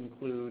will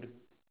include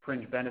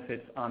fringe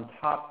benefits on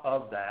top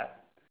of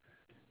that.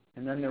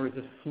 And then there is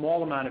a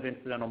small amount of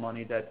incidental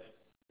money that's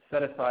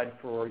set aside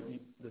for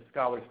the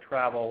scholar's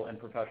travel and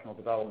professional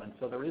development.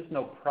 So there is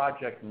no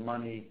project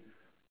money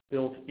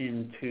built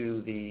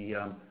into the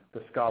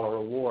Scholar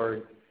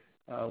Award.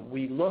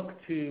 We look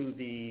to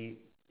the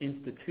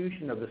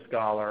institution of the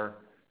scholar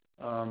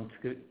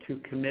to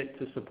commit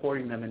to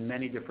supporting them in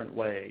many different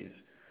ways.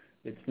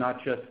 It's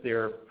not just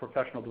their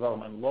professional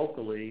development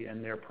locally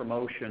and their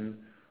promotion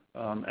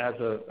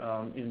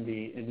in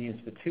the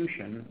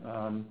institution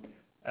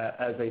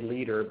as a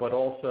leader, but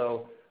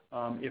also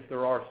if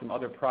there are some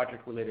other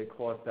project-related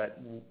costs that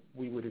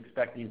we would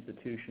expect the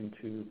institution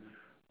to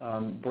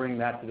bring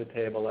that to the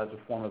table as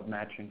a form of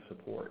matching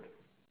support.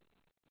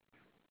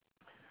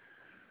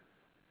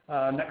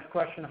 Next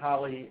question,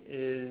 Holly,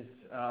 is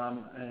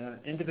an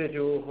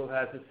individual who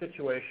has a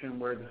situation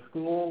where the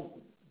school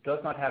does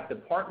not have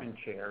department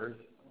chairs,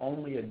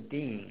 only a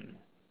dean.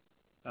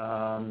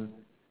 And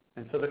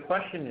so the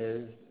question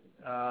is,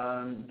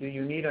 do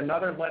you need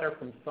another letter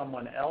from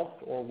someone else,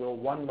 or will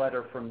one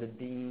letter from the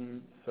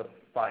dean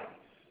suffice?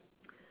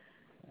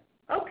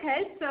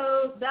 Okay,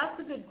 so that's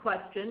a good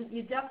question.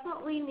 You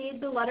definitely need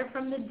the letter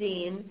from the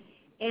dean,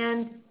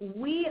 and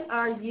we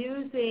are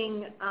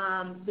using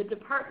the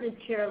department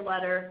chair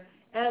letter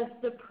as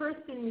the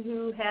person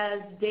who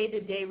has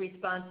day-to-day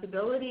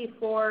responsibility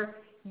for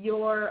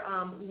your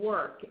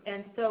work.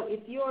 And so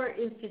if your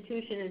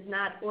institution is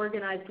not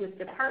organized with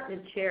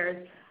department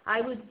chairs,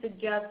 I would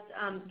suggest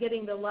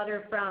getting the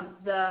letter from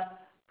the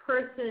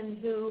person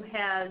who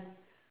has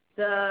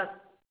the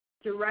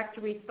direct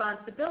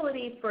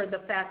responsibility for the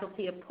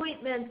faculty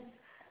appointments,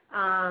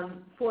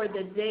 for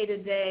the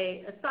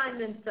day-to-day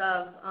assignments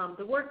of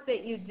the work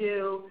that you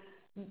do.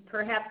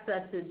 Perhaps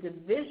that's a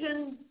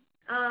division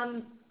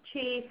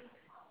chief,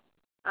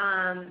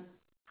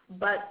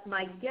 but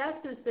my guess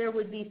is there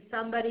would be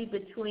somebody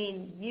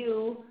between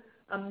you,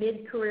 a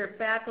mid-career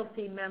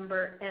faculty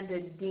member, and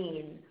a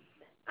dean.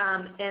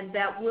 And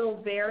that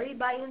will vary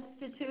by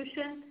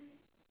institution.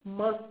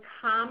 Most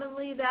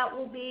commonly, that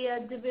will be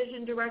a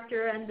division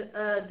director and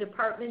a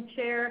department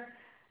chair.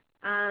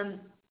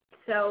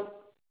 So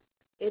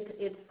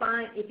it's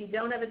fine. If you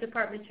don't have a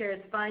department chair,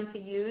 it's fine to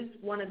use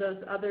one of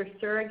those other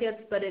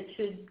surrogates, but it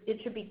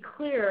should be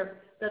clear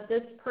that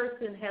this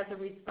person has a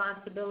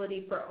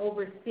responsibility for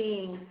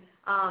overseeing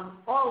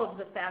all of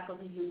the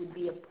faculty who would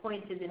be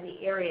appointed in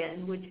the area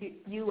in which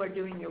you are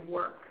doing your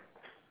work.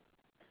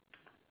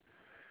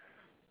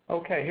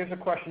 Okay, here's a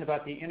question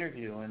about the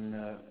interview, and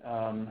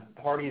the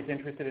party is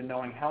interested in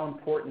knowing how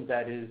important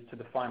that is to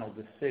the final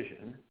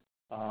decision,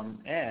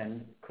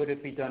 and could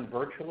it be done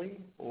virtually,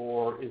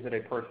 or is it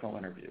a personal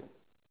interview?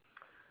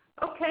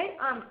 Okay,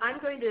 I'm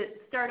going to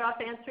start off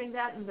answering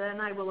that, and then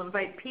I will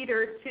invite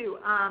Peter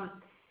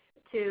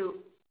to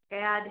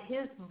add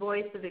his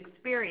voice of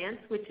experience,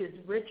 which is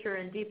richer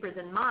and deeper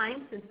than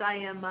mine, since I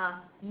am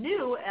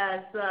new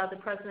as the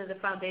president of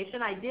the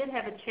foundation. I did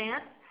have a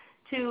chance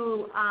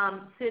to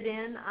sit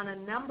in on a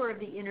number of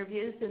the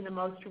interviews in the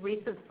most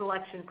recent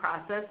selection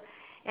process,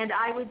 and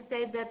I would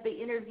say that the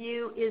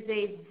interview is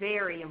a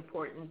very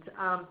important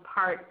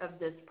part of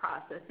this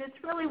process. It's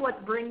really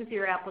what brings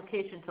your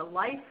application to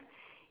life.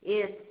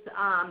 It's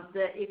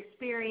the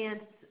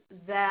experience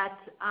that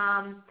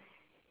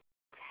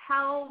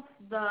tells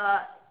the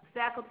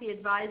Faculty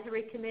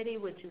Advisory Committee,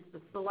 which is the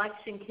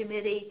selection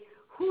committee,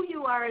 who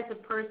you are as a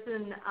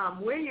person,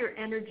 where your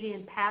energy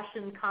and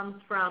passion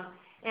comes from,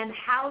 and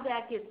how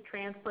that gets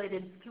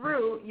translated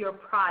through your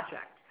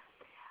project.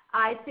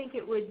 I think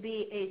it would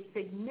be a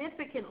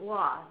significant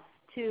loss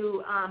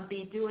to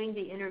be doing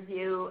the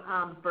interview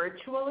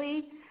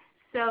virtually.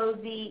 So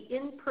the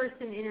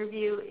in-person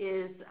interview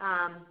is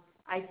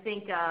I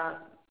think,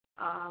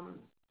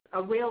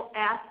 a real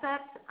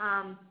asset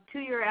to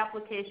your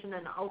application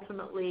and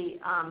ultimately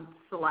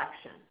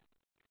selection.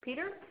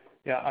 Peter?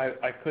 Yeah,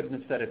 I couldn't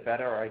have said it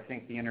better. I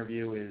think the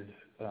interview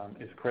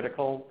is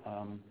critical.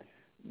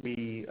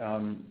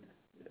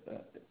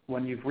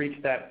 When you've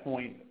reached that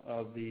point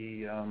of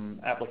the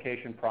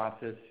application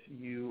process,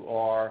 you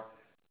are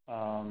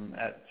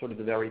at sort of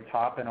the very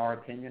top, in our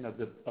opinion, of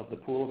the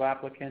pool of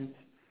applicants.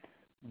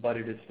 But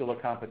it is still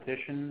a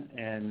competition,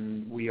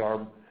 and we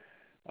are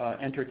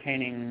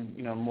entertaining,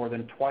 more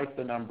than twice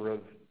the number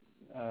of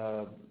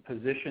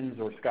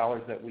positions or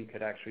scholars that we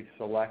could actually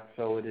select.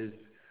 So it is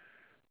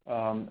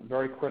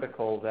very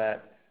critical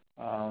that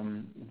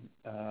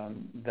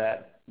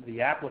that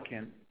the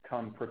applicant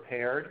come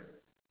prepared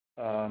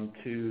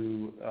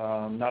to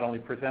not only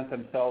present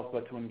themselves,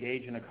 but to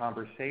engage in a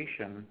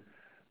conversation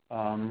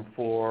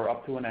for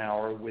up to an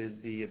hour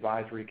with the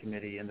advisory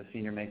committee and the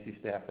senior Macy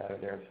staff that are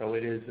there. So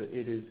it is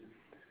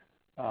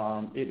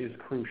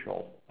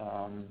crucial,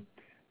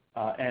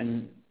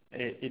 and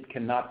it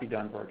cannot be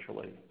done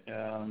virtually.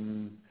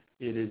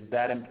 It is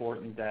that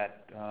important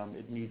that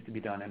it needs to be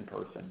done in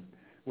person,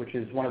 which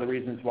is one of the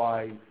reasons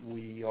why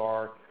we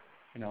are,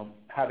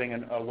 having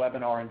a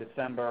webinar in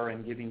December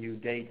and giving you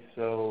dates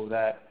so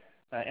that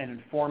and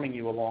informing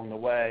you along the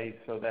way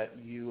so that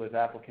you as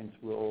applicants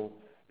will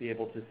be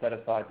able to set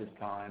aside this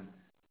time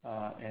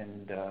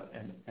and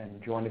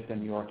join us in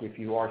New York if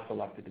you are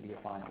selected to be a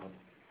finalist.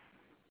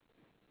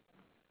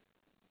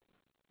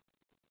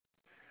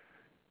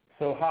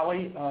 So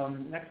Holly,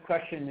 next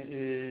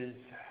question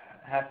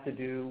has to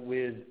do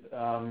with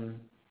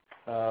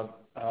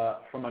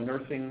from a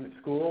nursing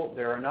school.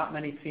 There are not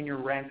many senior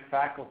ranked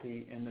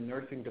faculty in the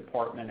nursing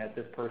department at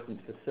this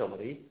person's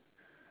facility.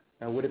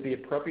 Would it be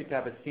appropriate to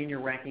have a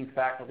senior ranking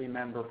faculty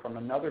member from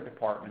another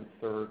department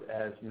serve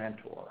as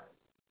mentor?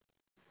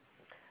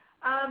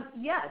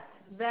 Yes,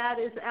 that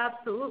is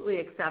absolutely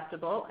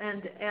acceptable.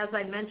 And as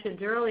I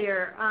mentioned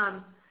earlier,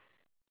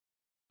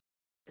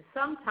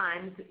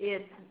 sometimes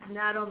it's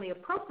not only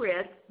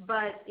appropriate,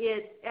 but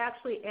it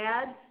actually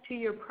adds to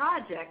your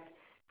project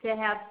to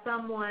have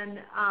someone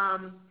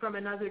from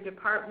another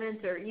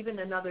department or even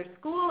another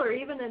school or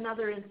even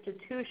another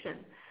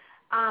institution.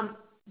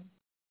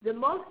 The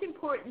most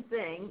important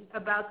thing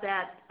about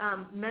that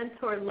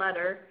mentor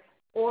letter,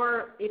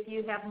 or if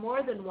you have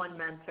more than one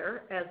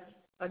mentor, as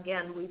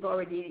again we've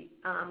already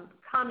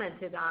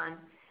commented on,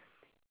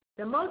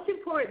 the most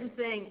important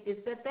thing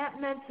is that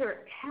that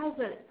mentor has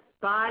a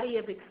body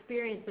of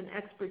experience and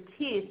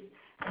expertise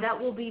that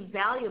will be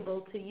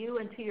valuable to you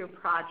and to your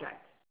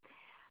project.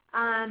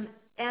 And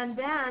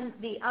then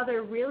the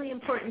other really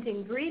important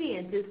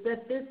ingredient is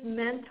that this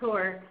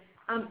mentor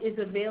is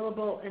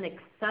available and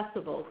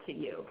accessible to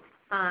you.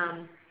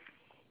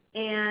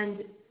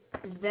 And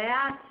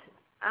that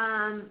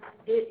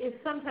is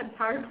sometimes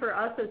hard for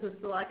us as a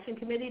selection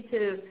committee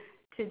to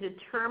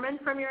determine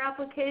from your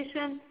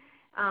application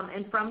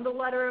and from the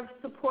letter of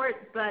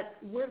support, but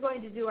we're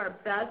going to do our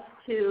best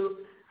to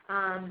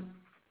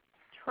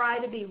try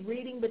to be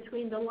reading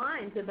between the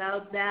lines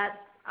about that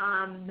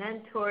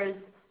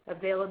mentor's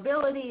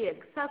availability,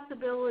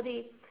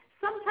 accessibility.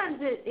 Sometimes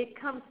it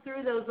comes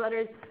through those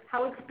letters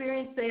how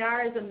experienced they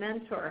are as a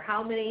mentor,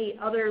 how many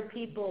other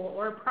people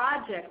or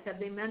projects have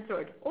they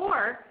mentored,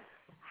 or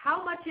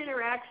how much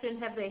interaction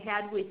have they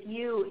had with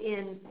you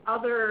in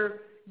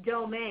other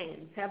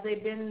domains. Have they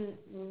been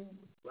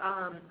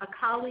a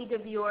colleague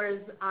of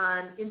yours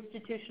on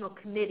institutional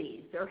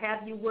committees, or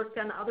have you worked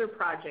on other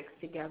projects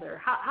together?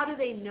 How do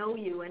they know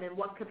you, and in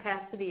what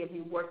capacity have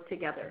you worked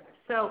together?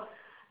 So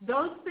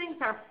those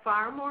things are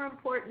far more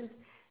important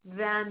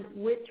than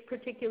which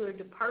particular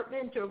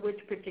department or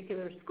which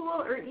particular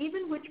school or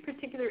even which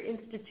particular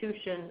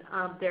institution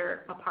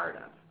they're a part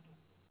of.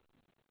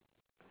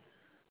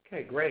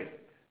 Okay, great.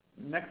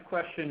 Next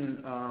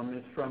question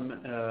is from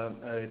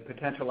a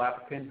potential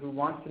applicant who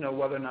wants to know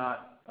whether or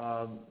not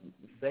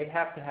they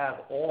have to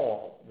have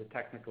all the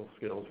technical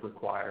skills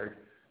required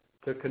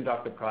to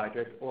conduct a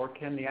project, or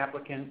can the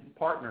applicant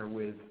partner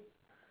with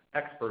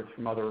experts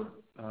from other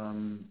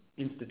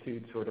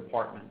institutes or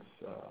departments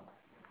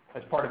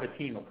as part of a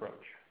team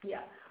approach?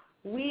 Yeah.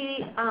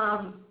 We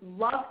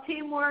love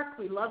teamwork,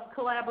 we love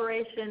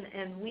collaboration,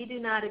 and we do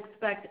not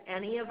expect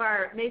any of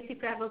our Macy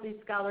faculty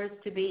scholars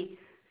to be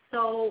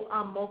so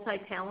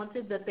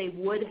multi-talented that they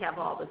would have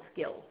all the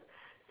skills.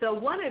 So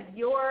one of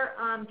your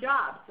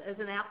jobs as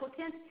an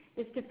applicant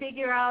is to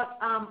figure out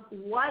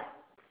what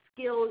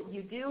skill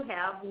you do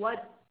have,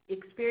 what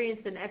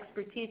experience and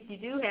expertise you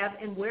do have,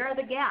 and where are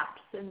the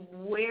gaps, and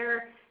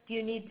where do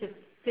you need to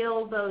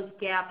fill those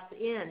gaps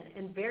in.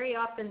 And very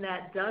often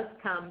that does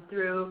come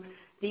through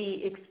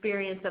the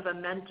experience of a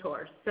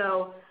mentor.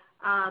 So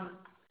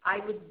I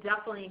would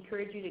definitely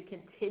encourage you to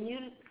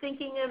continue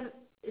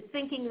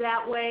thinking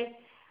that way.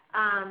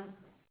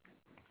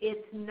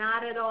 It's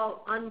not at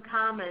all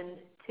uncommon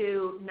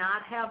to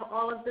not have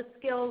all of the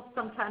skills.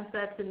 Sometimes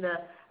that's in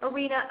the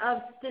arena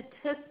of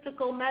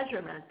statistical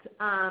measurement.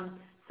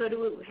 So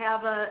to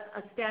have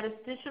a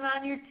statistician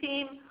on your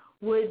team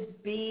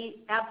would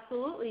be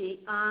absolutely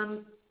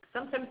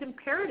sometimes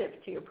imperative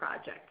to your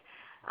project.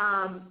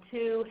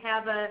 To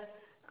have a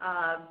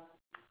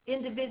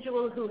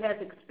individual who has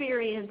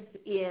experience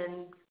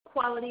in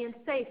quality and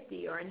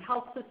safety or in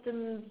health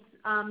systems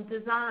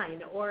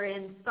design or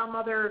in some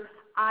other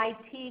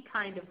IT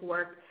kind of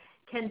work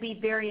can be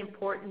very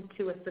important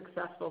to a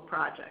successful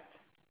project.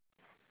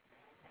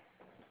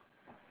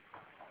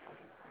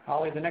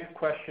 Holly, the next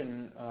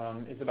question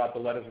is about the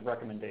letters of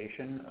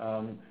recommendation.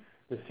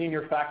 The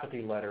senior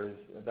faculty letters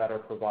that are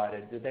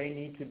provided, do they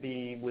need to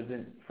be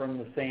from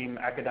the same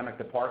academic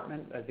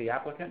department as the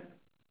applicant?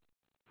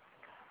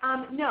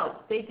 No,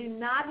 they do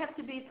not have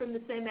to be from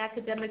the same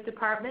academic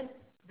department.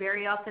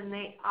 Very often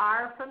they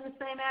are from the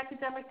same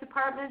academic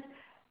department,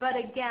 but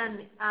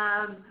again,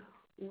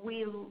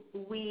 we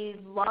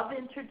love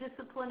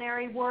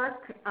interdisciplinary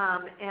work,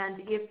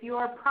 and if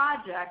your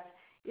project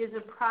is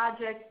a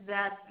project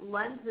that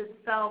lends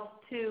itself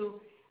to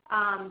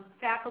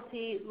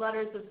faculty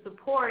letters of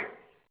support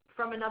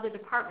from another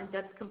department,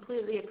 that's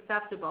completely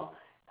acceptable.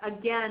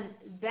 Again,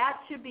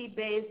 that should be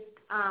based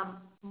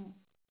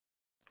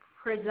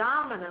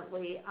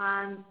predominantly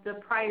on the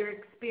prior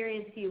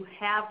experience you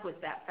have with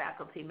that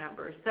faculty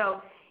member.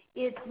 So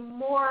it's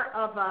more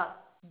of a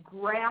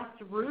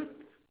grassroots,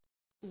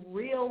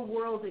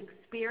 real-world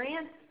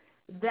experience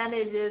than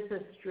it is a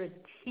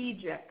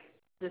strategic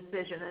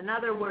decision. In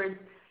other words,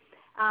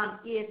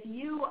 if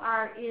you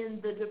are in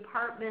the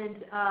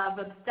Department of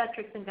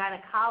Obstetrics and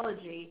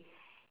Gynecology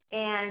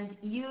and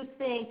you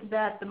think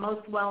that the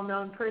most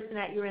well-known person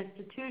at your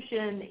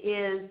institution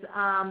is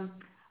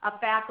a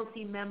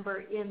faculty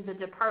member in the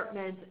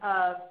Department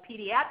of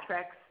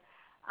Pediatrics,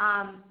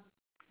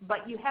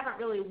 but you haven't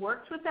really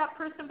worked with that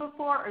person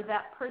before, or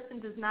that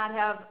person does not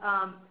have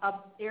an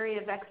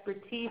area of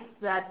expertise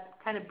that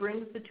kind of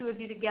brings the two of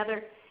you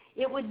together,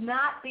 it would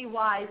not be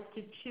wise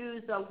to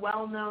choose a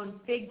well-known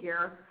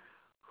figure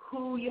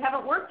who you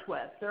haven't worked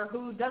with, or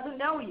who doesn't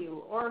know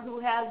you, or who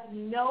has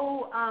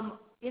no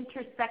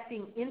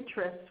intersecting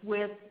interests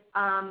with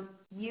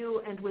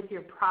you and with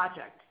your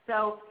project.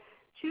 So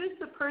choose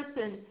the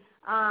person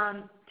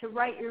to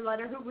write your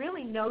letter who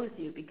really knows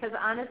you, because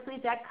honestly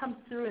that comes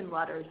through in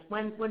letters.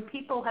 When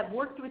people have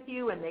worked with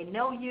you and they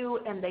know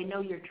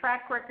your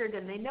track record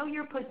and they know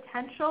your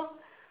potential,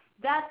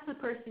 that's the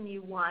person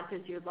you want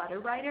as your letter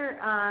writer,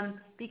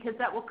 because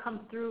that will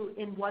come through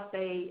in what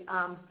they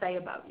say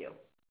about you.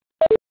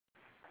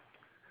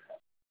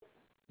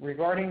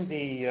 Regarding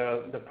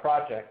the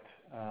project,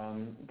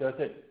 does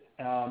it,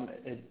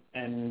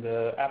 and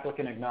the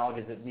applicant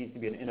acknowledges it needs to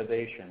be an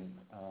innovation,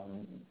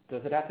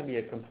 does it have to be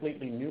a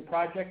completely new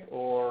project,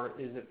 or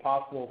is it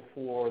possible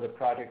for the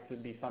project to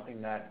be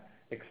something that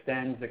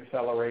extends,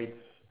 accelerates,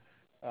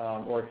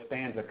 or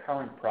expands a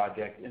current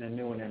project in a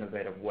new and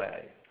innovative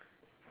way?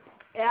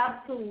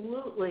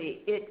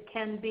 Absolutely. It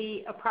can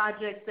be a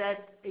project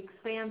that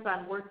expands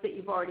on work that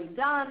you've already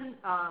done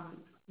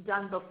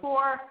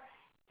before,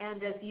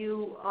 and as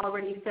you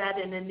already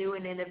said, in a new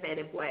and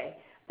innovative way.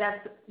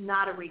 That's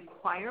not a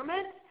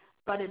requirement,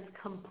 but it's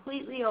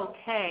completely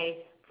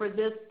okay for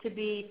this to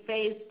be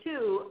phase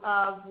 2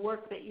 of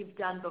work that you've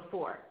done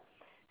before.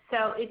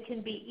 So it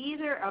can be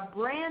either a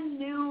brand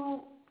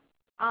new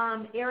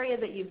area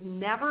that you've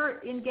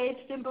never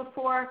engaged in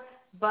before,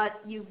 but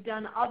you've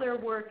done other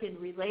work in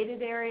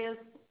related areas,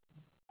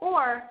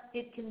 or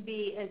it can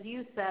be, as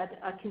you said,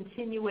 a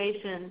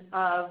continuation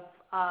of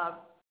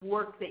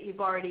work that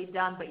you've already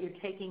done, but you're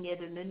taking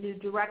it in a new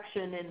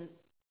direction and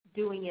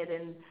doing it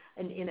in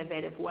an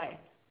innovative way.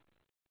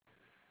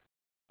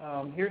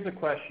 Here's a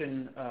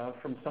question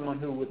from someone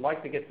who would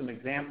like to get some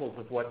examples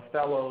of what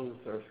fellows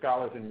or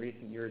scholars in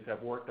recent years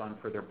have worked on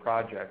for their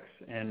projects.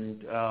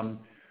 And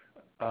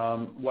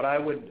what I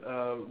would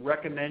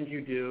recommend you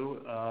do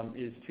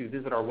is to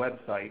visit our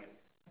website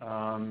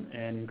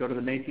and go to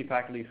the Macy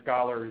Faculty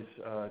Scholars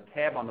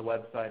tab on the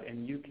website,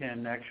 and you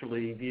can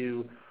actually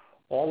view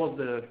all of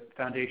the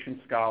Foundation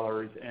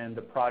Scholars and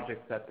the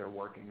projects that they're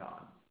working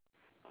on.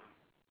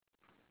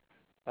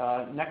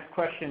 Next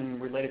question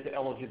related to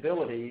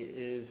eligibility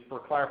is for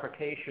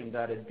clarification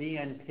that a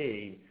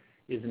DNP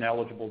is an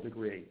eligible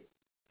degree.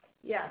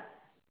 Yes.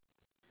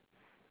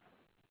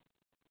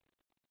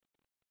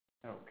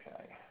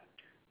 Okay.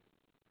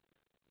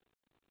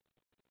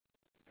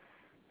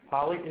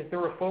 Holly, is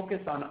there a focus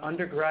on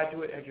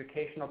undergraduate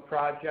educational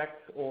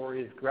projects, or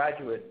is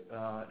graduate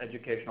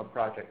educational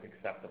project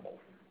acceptable?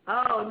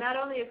 Oh, not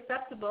only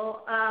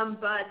acceptable,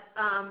 but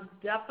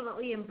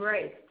definitely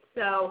embraced.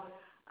 So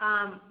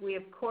we,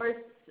 of course,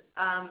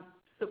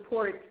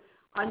 support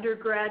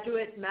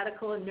undergraduate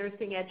medical and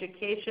nursing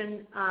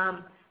education,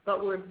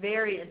 but we're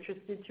very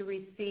interested to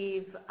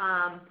receive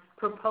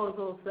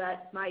proposals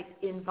that might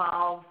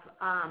involve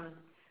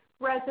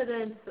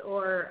residents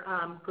or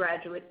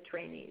graduate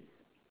trainees.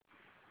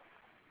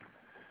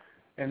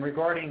 And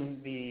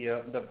regarding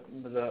the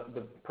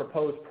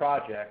proposed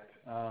project,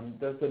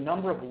 does the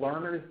number of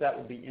learners that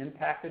will be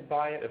impacted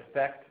by it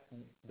affect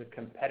the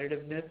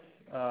competitiveness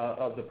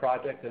of the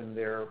project and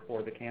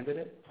therefore the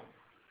candidate?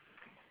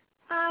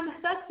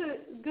 That's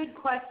a good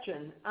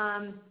question.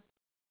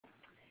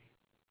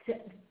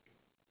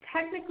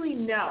 Technically,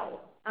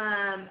 no.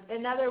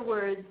 In other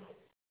words,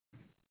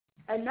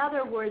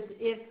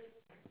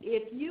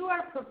 if you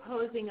are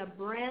proposing a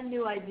brand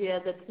new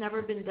idea that's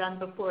never been done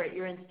before at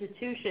your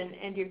institution,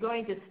 and you're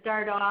going to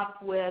start off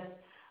with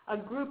a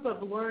group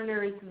of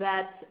learners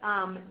that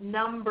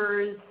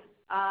numbers,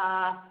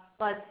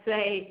 let's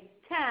say,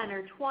 10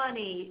 or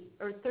 20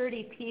 or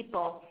 30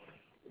 people,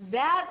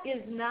 that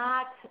is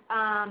not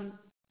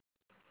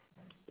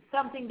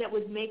something that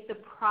would make the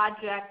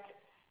project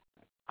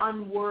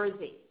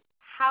unworthy.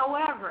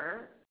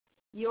 However,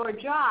 your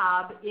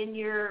job in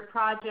your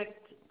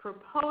project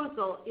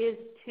proposal is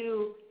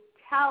to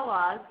tell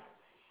us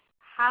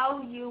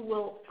how you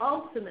will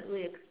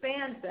ultimately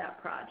expand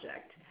that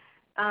project.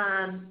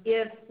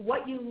 If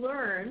what you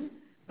learn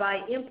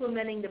by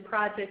implementing the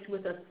project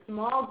with a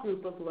small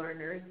group of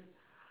learners,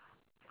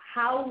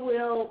 how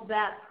will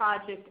that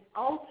project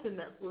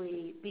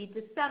ultimately be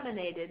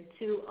disseminated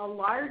to a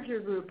larger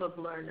group of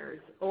learners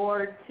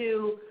or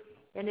to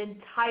an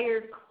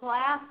entire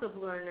class of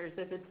learners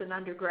if it's an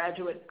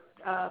undergraduate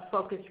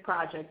focused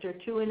project, or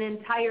to an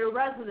entire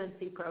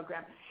residency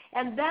program?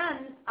 And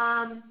then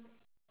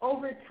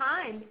over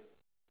time,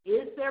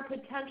 is there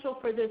potential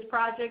for this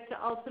project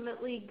to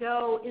ultimately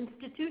go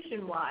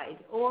institution-wide,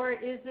 or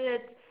is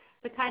it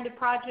the kind of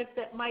project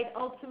that might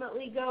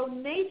ultimately go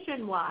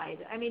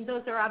nationwide? I mean,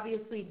 those are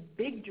obviously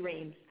big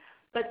dreams,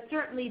 but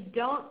certainly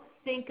don't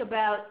think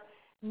about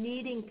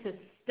needing to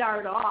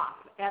start off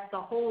at the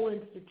whole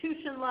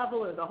institution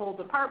level or the whole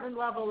department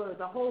level or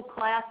the whole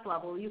class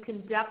level. You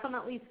can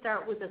definitely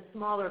start with a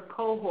smaller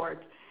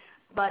cohort,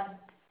 but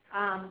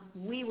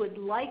we would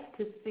like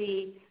to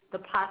see the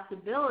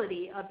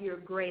possibility of your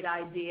great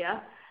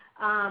idea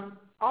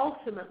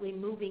ultimately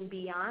moving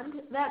beyond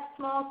that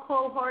small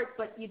cohort,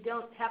 but you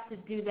don't have to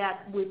do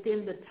that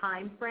within the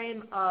time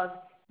frame of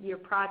your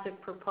project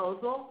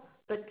proposal.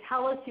 But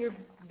tell us your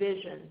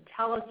vision.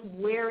 Tell us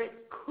where it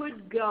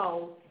could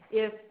go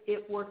if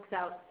it works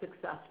out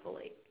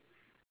successfully.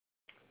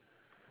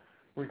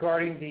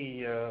 Regarding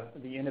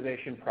the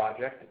innovation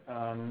project,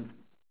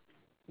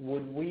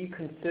 would we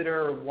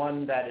consider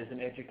one that is an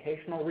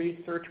educational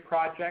research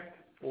project,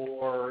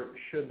 or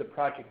should the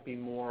project be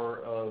more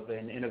of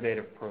an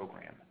innovative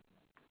program?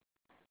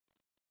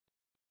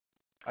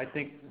 I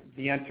think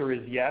the answer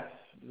is yes,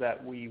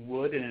 that we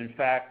would. And in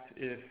fact,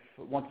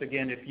 once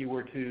again, if you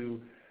were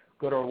to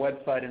go to our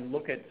website and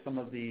look at some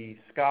of the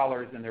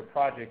scholars and their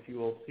projects, you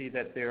will see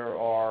that there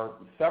are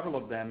several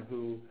of them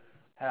who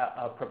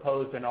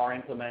proposed and are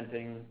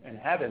implementing and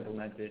have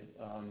implemented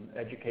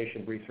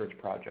education research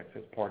projects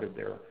as part of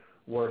their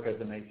work as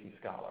a Macy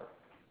Scholar.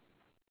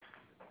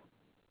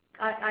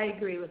 I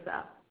agree with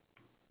that.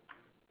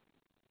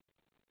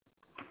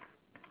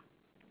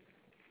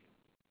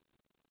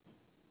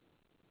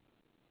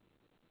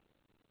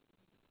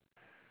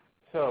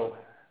 So,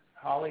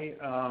 Holly,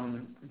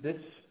 the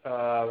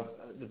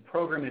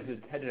program is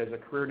intended as a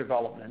career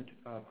development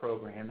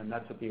program, and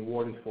that's what the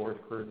award is for, is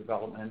career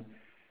development.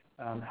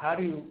 How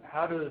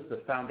does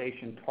the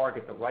foundation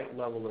target the right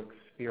level of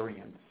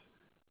experience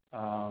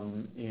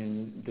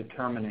in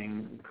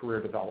determining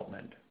career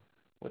development?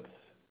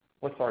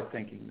 What's our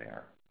thinking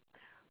there?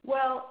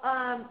 Well,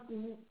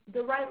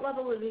 the right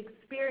level of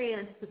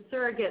experience, the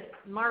surrogate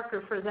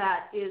marker for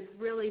that is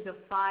really the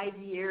 5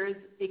 years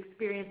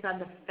experience on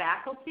the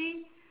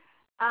faculty.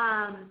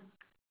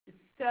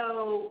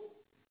 So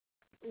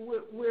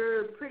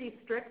we're pretty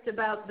strict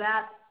about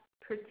that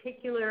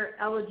particular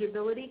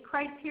eligibility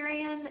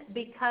criterion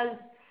because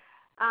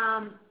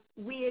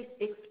we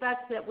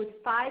expect that with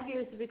 5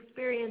 years of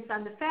experience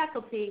on the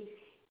faculty,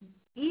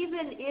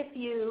 even if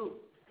you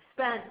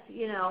spent,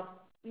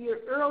 your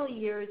early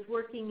years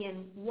working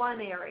in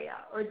one area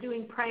or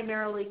doing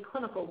primarily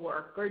clinical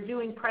work or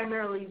doing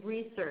primarily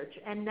research,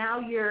 and now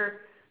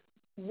you're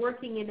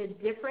working in a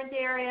different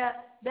area,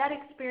 that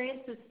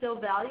experience is still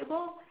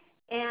valuable,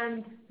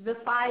 and the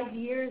 5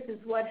 years is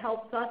what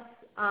helps us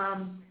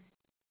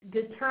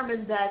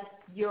determine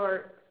that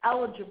you're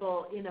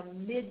eligible in a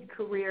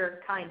mid-career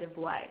kind of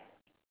way.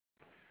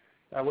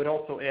 I would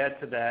also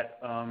add to that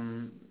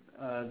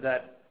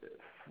that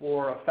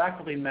for a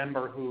faculty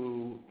member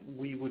who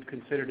we would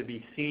consider to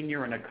be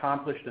senior and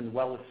accomplished and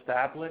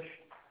well-established,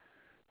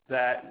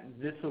 that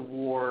this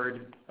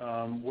award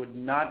would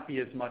not be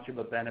as much of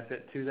a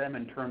benefit to them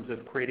in terms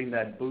of creating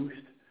that boost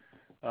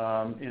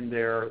in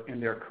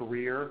their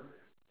career.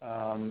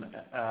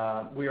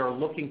 We are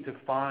looking to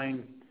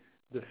find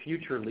the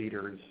future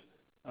leaders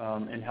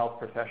in health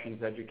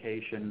professions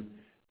education,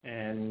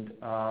 and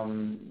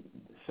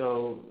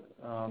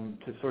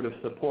to sort of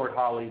support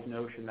Holly's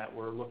notion that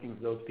we're looking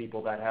for those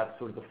people that have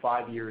sort of the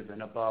 5 years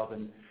and above,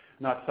 and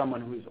not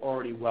someone who's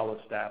already well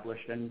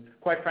established and,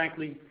 quite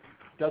frankly,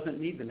 doesn't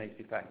need the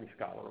Macy Faculty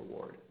Scholar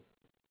Award.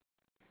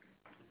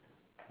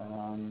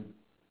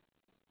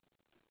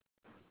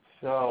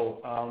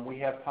 We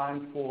have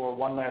time for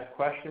one last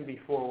question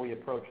before we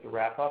approach the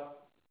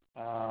wrap-up.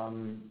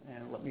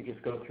 And let me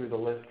just go through the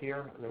list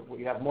here.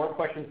 We have more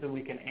questions than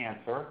we can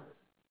answer.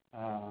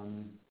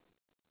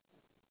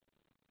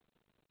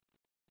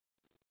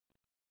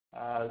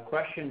 The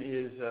question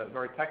is a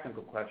very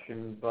technical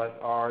question, but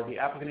are the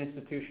applicant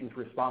institutions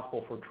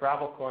responsible for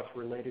travel costs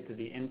related to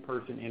the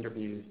in-person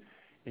interviews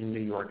in New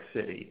York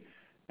City?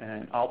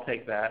 And I'll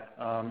take that.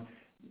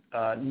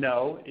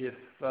 No. If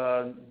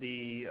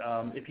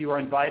you are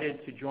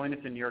invited to join us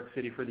in New York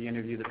City for the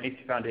interview, the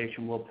Macy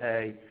Foundation will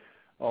pay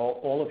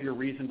all of your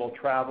reasonable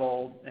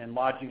travel and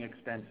lodging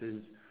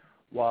expenses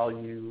while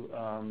you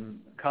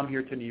come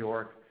here to New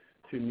York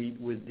to meet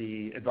with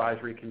the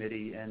advisory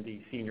committee and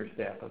the senior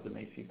staff of the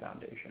Macy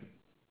Foundation.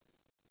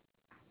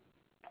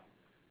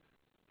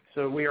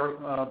 So we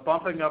are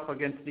bumping up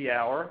against the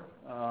hour,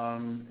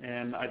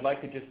 and I'd like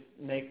to just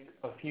make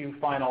a few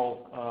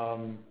final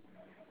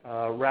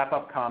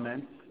wrap-up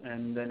comments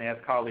and then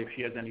ask Holly if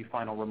she has any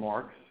final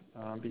remarks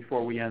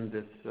before we end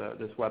this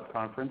web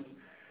conference.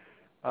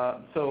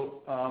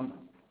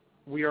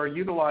 We are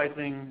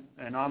utilizing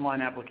an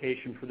online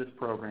application for this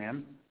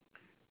program,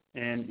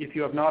 and if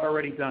you have not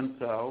already done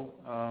so,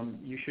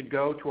 you should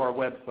go to our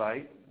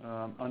website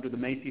under the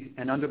Macy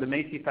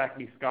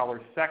Faculty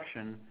Scholars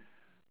section.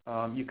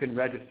 You can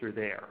register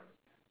there.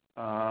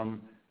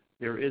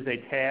 There is a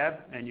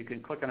tab, and you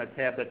can click on a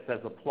tab that says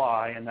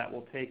Apply, and that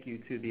will take you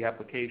to the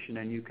application,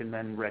 and you can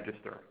then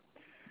register.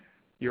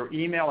 Your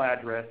email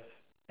address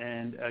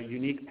and a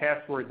unique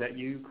password that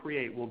you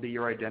create will be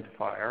your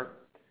identifier,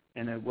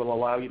 and it will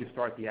allow you to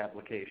start the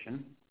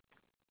application.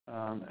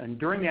 And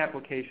during the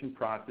application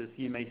process,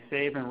 you may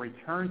save and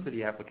return to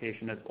the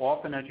application as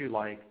often as you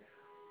like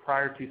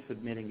prior to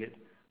submitting it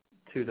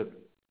to the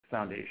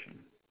foundation.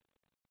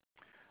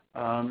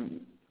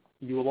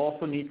 You will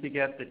also need to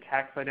get the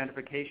tax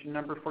identification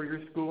number for your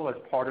school as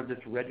part of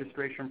this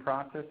registration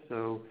process,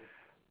 so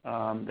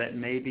that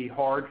may be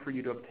hard for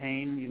you to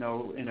obtain, in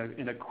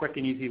a quick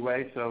and easy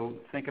way. So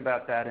think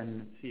about that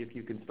and see if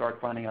you can start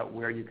finding out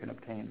where you can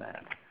obtain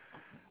that.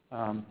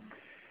 And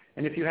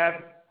if you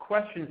have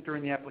questions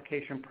during the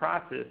application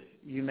process,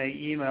 you may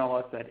email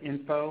us at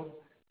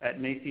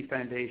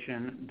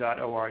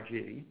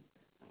info@macyfoundation.org.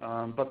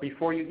 But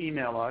before you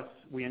email us,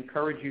 we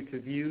encourage you to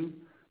view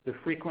the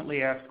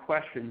frequently asked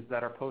questions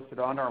that are posted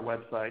on our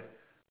website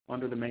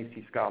under the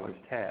Macy Scholars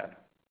tab.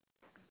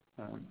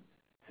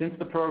 Since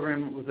the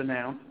program was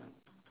announced,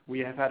 we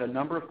have had a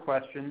number of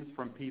questions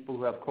from people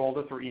who have called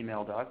us or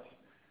emailed us.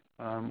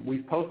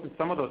 We've posted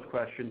some of those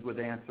questions with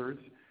answers,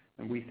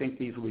 and we think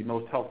these will be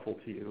most helpful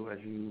to you as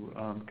you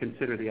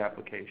consider the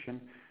application.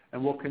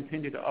 And we'll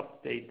continue to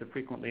update the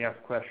frequently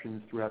asked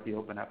questions throughout the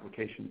open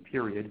application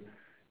period,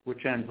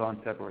 which ends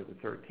on February the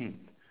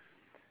 13th.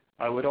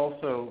 I would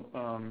also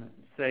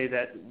say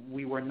that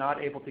we were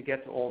not able to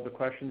get to all the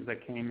questions that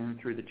came in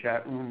through the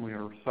chat room. We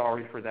are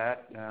sorry for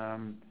that.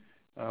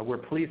 We're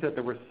pleased that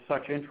there was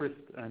such interest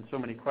and so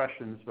many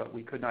questions, but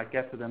we could not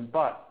get to them.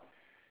 But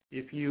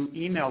if you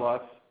email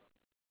us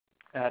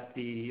at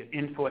the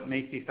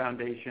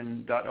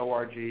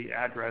info@macyfoundation.org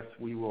address,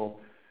 we will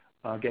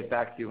get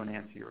back to you and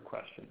answer your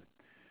question.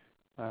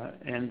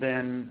 And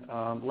then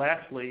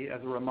lastly,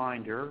 as a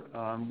reminder,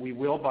 we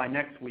will by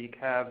next week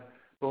have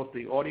both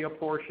the audio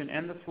portion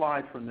and the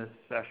slides from this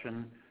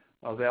session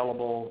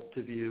available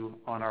to view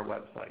on our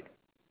website.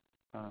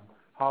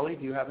 Holly,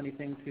 do you have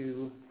anything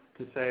to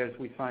say as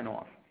we sign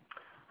off?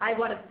 I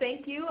want to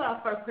thank you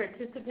for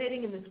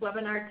participating in this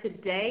webinar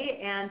today,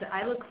 and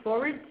I look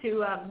forward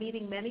to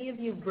meeting many of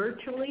you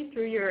virtually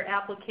through your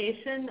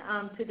application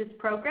to this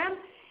program,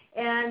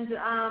 and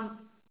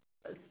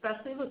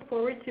especially look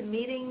forward to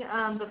meeting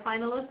the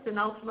finalists and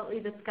ultimately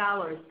the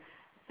scholars.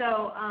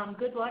 So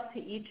good luck to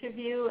each of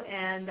you,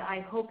 and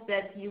I hope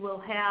that you will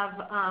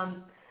have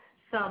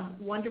some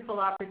wonderful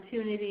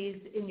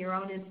opportunities in your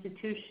own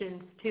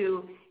institutions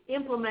to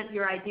implement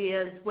your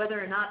ideas, whether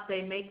or not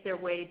they make their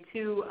way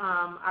to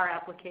our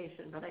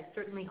application, but I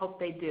certainly hope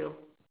they do.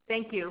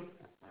 Thank you.